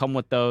will come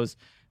with those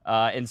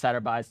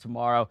insider buys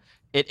tomorrow.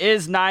 It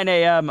is 9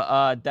 a.m.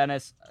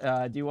 Dennis,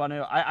 do you want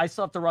to? I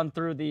still have to run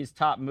through these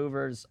top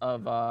movers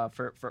of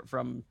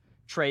from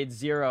Trade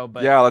Zero,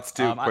 but yeah, let's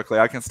do quickly.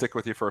 I can stick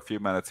with you for a few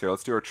minutes here.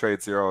 Let's do our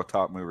Trade Zero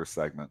top mover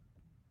segment.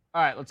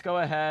 All right, let's go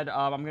ahead.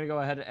 I'm going to go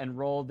ahead and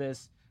roll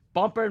this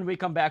bumper, and we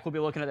come back. We'll be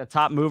looking at the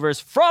top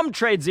movers from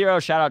Trade Zero.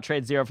 Shout out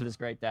Trade Zero for this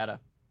great data.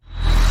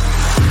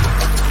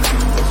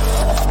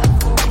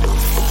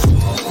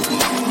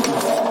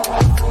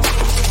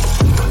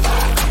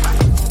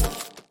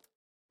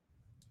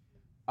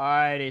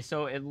 Alrighty,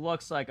 so it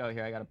looks like, oh,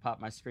 here, I got to pop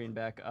my screen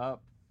back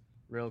up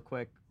real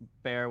quick.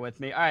 Bear with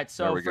me. All right,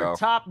 so for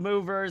top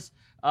movers,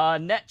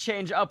 net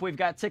change up, we've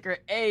got ticker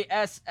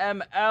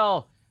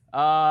ASML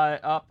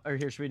up, or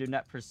here, should we do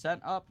net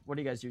percent up? What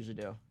do you guys usually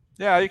do?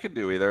 Yeah, you can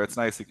do either. It's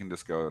nice. You can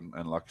just go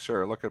and look.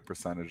 Sure, look at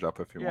percentage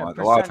up if you want.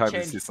 A lot of times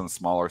you see some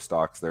smaller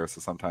stocks there,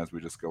 so sometimes we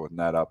just go with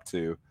net up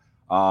too.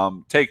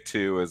 Take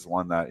Two is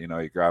one that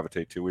you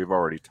gravitate to. We've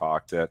already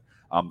talked it.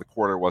 The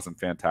quarter wasn't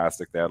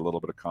fantastic. They had a little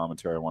bit of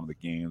commentary on one of the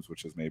games,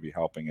 which is maybe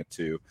helping it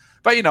too.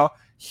 But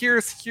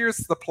here's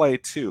the play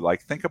too.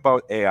 Like, think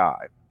about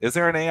AI. Is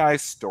there an AI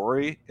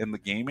story in the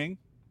gaming?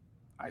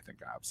 I think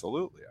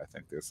absolutely. I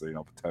think there's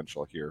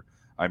potential here.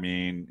 I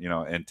mean,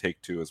 and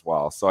Take Two as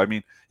well. So I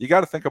mean, you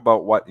got to think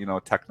about what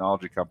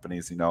technology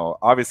companies.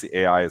 Obviously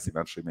AI is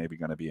eventually maybe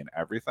going to be in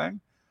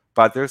everything,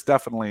 but there's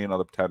definitely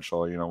the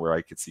potential. Where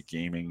I could see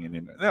gaming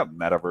and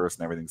metaverse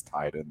and everything's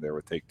tied in there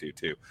with Take Two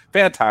too.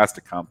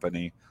 Fantastic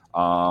company.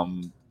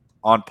 On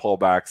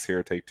pullbacks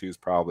here, Take Two is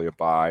probably a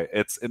buy.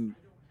 It's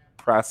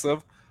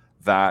impressive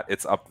that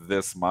it's up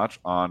this much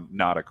on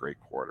not a great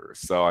quarter.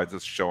 So I'm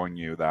just showing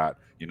you that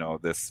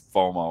this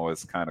FOMO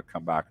has kind of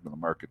come back into the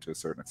market to a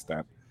certain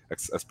extent,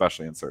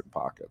 especially in certain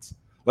pockets.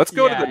 Let's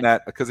go to the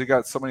net because you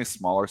got so many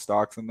smaller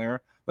stocks in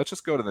there. Let's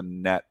just go to the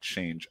net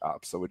change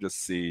up. So we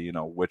just see,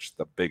 which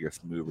the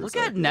biggest movers. Look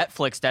at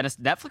Netflix, Dennis.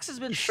 Netflix has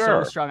been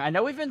so strong. I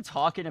know we've been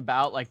talking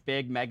about like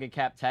big mega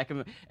cap tech,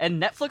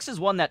 and Netflix is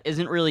one that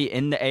isn't really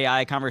in the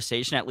AI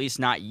conversation, at least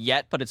not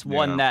yet. But it's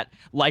one that,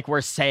 like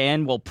we're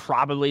saying, will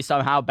probably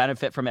somehow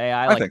benefit from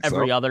AI, like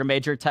every other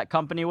major tech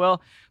company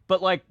will.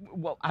 But like,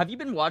 have you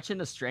been watching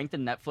the strength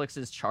in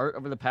Netflix's chart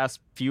over the past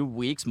few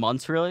weeks,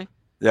 months, really?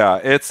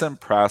 Yeah, it's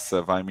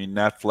impressive. I mean,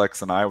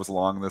 Netflix, and I was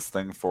along this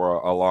thing for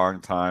a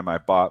long time. I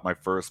bought my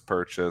first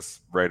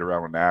purchase right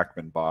around when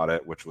Ackman bought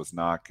it, which was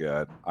not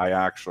good. I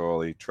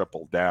actually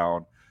tripled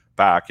down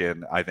back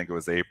in, I think it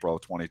was April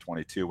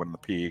 2022 when the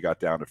PE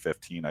got down to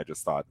 15. I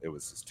just thought it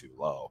was just too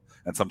low.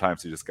 And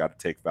sometimes you just got to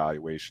take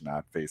valuation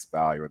at face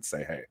value and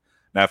say, hey,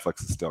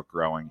 Netflix is still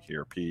growing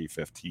here. PE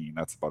 15,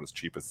 that's about as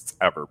cheap as it's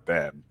ever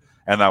been.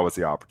 And that was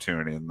the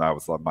opportunity, and that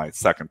was my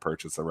second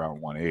purchase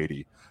around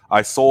 180.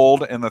 I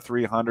sold in the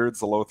 300s,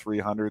 the low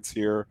 300s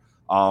here.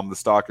 The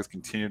stock has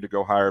continued to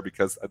go higher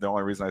because the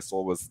only reason I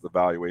sold was the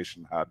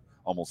valuation had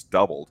almost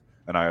doubled,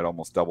 and I had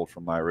almost doubled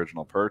from my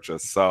original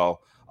purchase.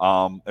 So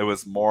it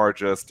was more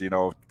just,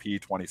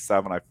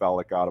 P27, I felt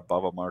it got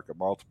above a market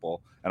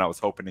multiple, and I was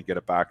hoping to get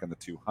it back in the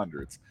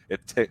 200s.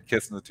 It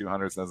kissed in the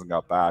 200s, hasn't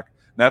got back.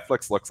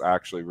 Netflix looks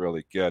actually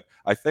really good.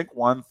 I think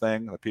one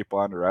thing that people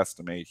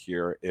underestimate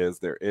here is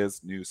there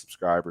is new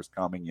subscribers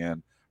coming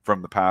in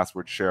from the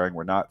password sharing.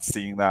 We're not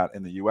seeing that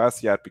in the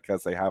US yet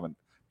because they haven't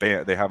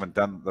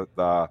done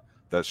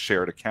the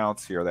shared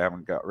accounts here. They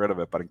haven't got rid of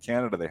it, but in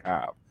Canada they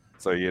have.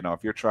 So,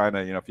 if you're trying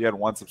to, if you had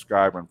one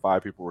subscriber and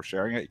 5 people were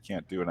sharing it, you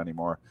can't do it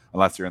anymore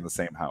unless you're in the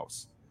same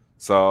house.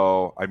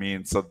 So, I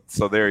mean, so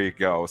there you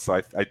go.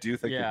 So I do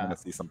think you're going to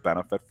see some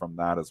benefit from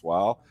that as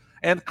well.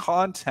 And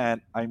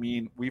content, I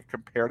mean, we've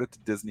compared it to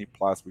Disney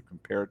Plus, we've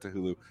compared it to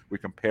Hulu, we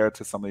compared it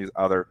to some of these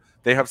other.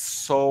 They have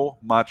so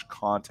much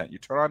content. You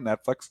turn on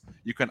Netflix,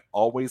 you can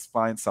always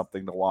find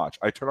something to watch.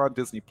 I turn on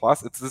Disney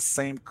Plus, it's the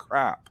same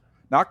crap.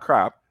 Not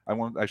crap.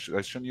 I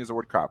shouldn't use the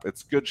word crap.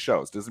 It's good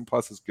shows. Disney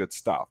Plus is good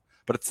stuff,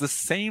 but it's the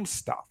same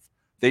stuff.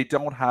 They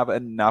don't have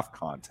enough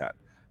content.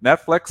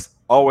 Netflix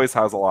always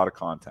has a lot of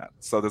content,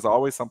 so there's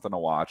always something to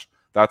watch.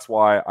 That's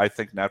why I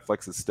think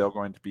Netflix is still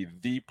going to be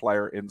the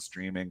player in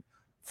streaming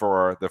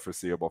for the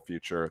foreseeable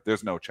future.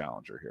 There's no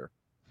challenger here.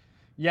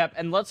 Yep,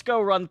 and let's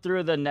go run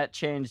through the net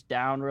change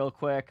down real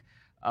quick.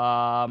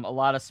 A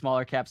lot of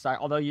smaller cap stock,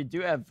 although you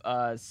do have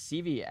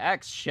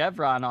CVX,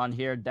 Chevron on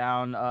here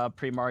down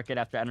pre-market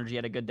after Energy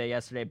had a good day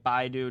yesterday.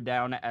 Baidu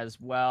down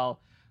as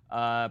well.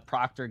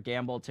 Procter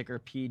Gamble, ticker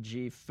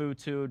PG,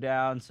 Futu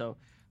down. So,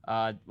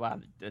 wow,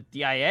 the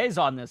DIA's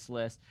on this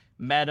list.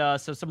 Meta,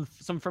 so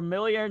some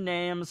familiar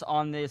names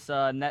on this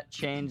net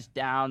change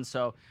down.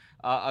 So,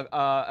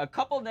 a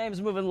couple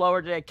names moving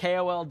lower today.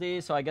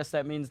 KOLD. So I guess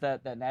that means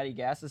that Natty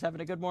Gas is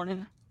having a good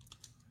morning.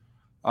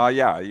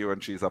 Yeah,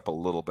 UNG's up a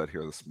little bit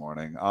here this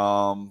morning.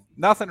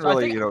 Nothing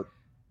really,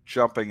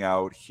 jumping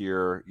out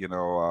here.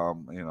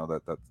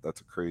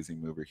 That's a crazy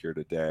mover here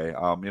today.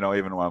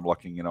 Even when I'm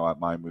looking, at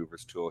my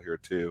movers tool here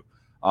too.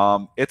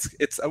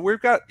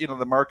 We've got,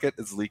 the market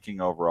is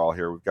leaking overall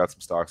here. We've got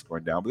some stocks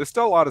going down, but there's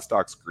still a lot of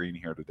stocks green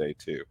here today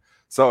too.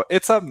 So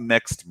it's a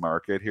mixed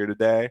market here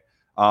today.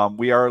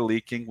 We are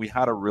leaking. We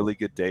had a really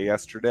good day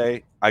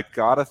yesterday. I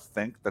gotta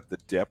think that the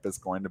dip is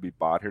going to be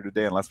bought here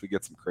today, unless we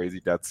get some crazy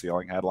debt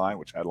ceiling headline,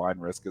 which headline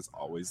risk is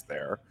always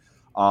there.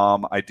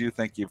 I do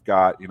think you've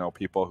got,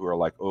 people who are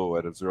like, oh,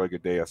 it was a really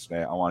good day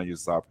yesterday. I want to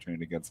use this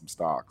opportunity to get some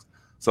stocks.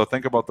 So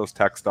think about those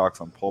tech stocks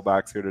on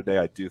pullbacks here today.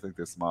 I do think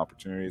there's some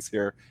opportunities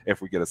here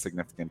if we get a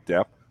significant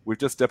dip. We've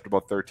just dipped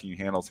about 13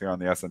 handles here on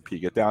the S&P.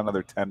 Get down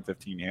another 10,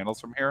 15 handles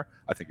from here.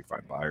 I think you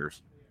find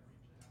buyers.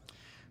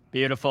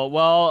 Beautiful.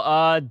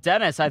 Well,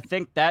 Dennis, I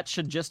think that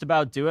should just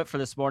about do it for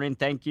this morning.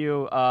 Thank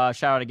you.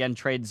 Shout out again,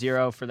 Trade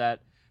Zero, for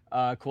that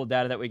cool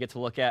data that we get to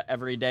look at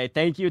every day.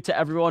 Thank you to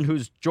everyone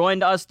who's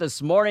joined us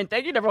this morning.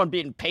 Thank you to everyone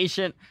being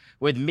patient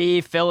with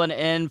me, filling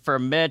in for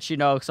Mitch.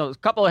 So a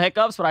couple of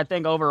hiccups, but I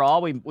think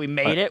overall we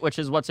made it, which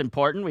is what's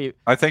important.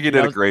 I think you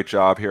did a great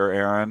job here,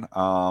 Aaron.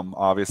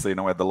 Obviously,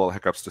 we had the little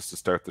hiccups just to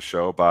start the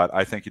show, but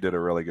I think you did a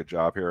really good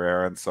job here,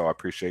 Aaron. So I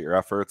appreciate your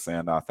efforts,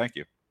 and thank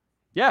you.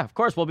 Yeah, of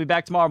course. We'll be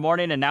back tomorrow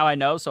morning, and now I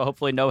know, so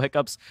hopefully no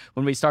hiccups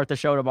when we start the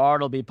show tomorrow.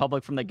 It'll be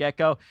public from the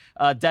get-go.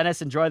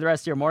 Dennis, enjoy the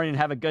rest of your morning and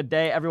have a good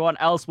day. Everyone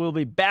else, we'll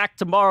be back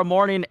tomorrow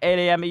morning, 8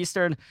 a.m.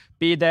 Eastern.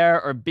 Be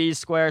there or be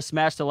square.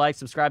 Smash the like,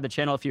 subscribe to the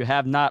channel if you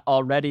have not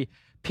already.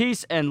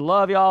 Peace and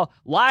love, y'all.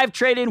 Live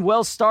trading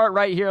will start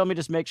right here. Let me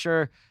just make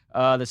sure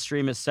the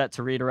stream is set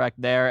to redirect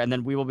there, and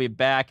then we will be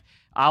back.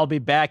 I'll be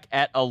back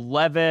at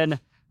 11.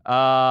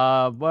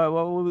 What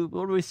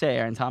do we say,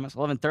 Aaron Thomas?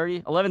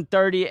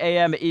 11:30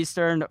 a.m.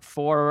 Eastern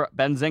for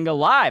Benzinga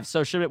Live.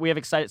 So we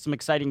have some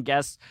exciting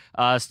guests,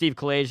 Steve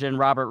Kalasian,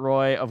 Robert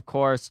Roy, of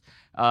course.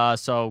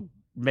 So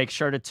make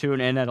sure to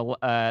tune in at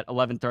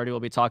 11:30.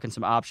 We'll be talking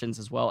some options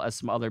as well as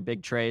some other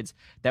big trades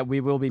that we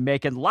will be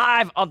making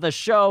live on the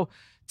show.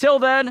 Till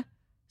then,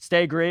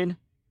 stay green.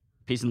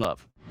 Peace and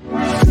love.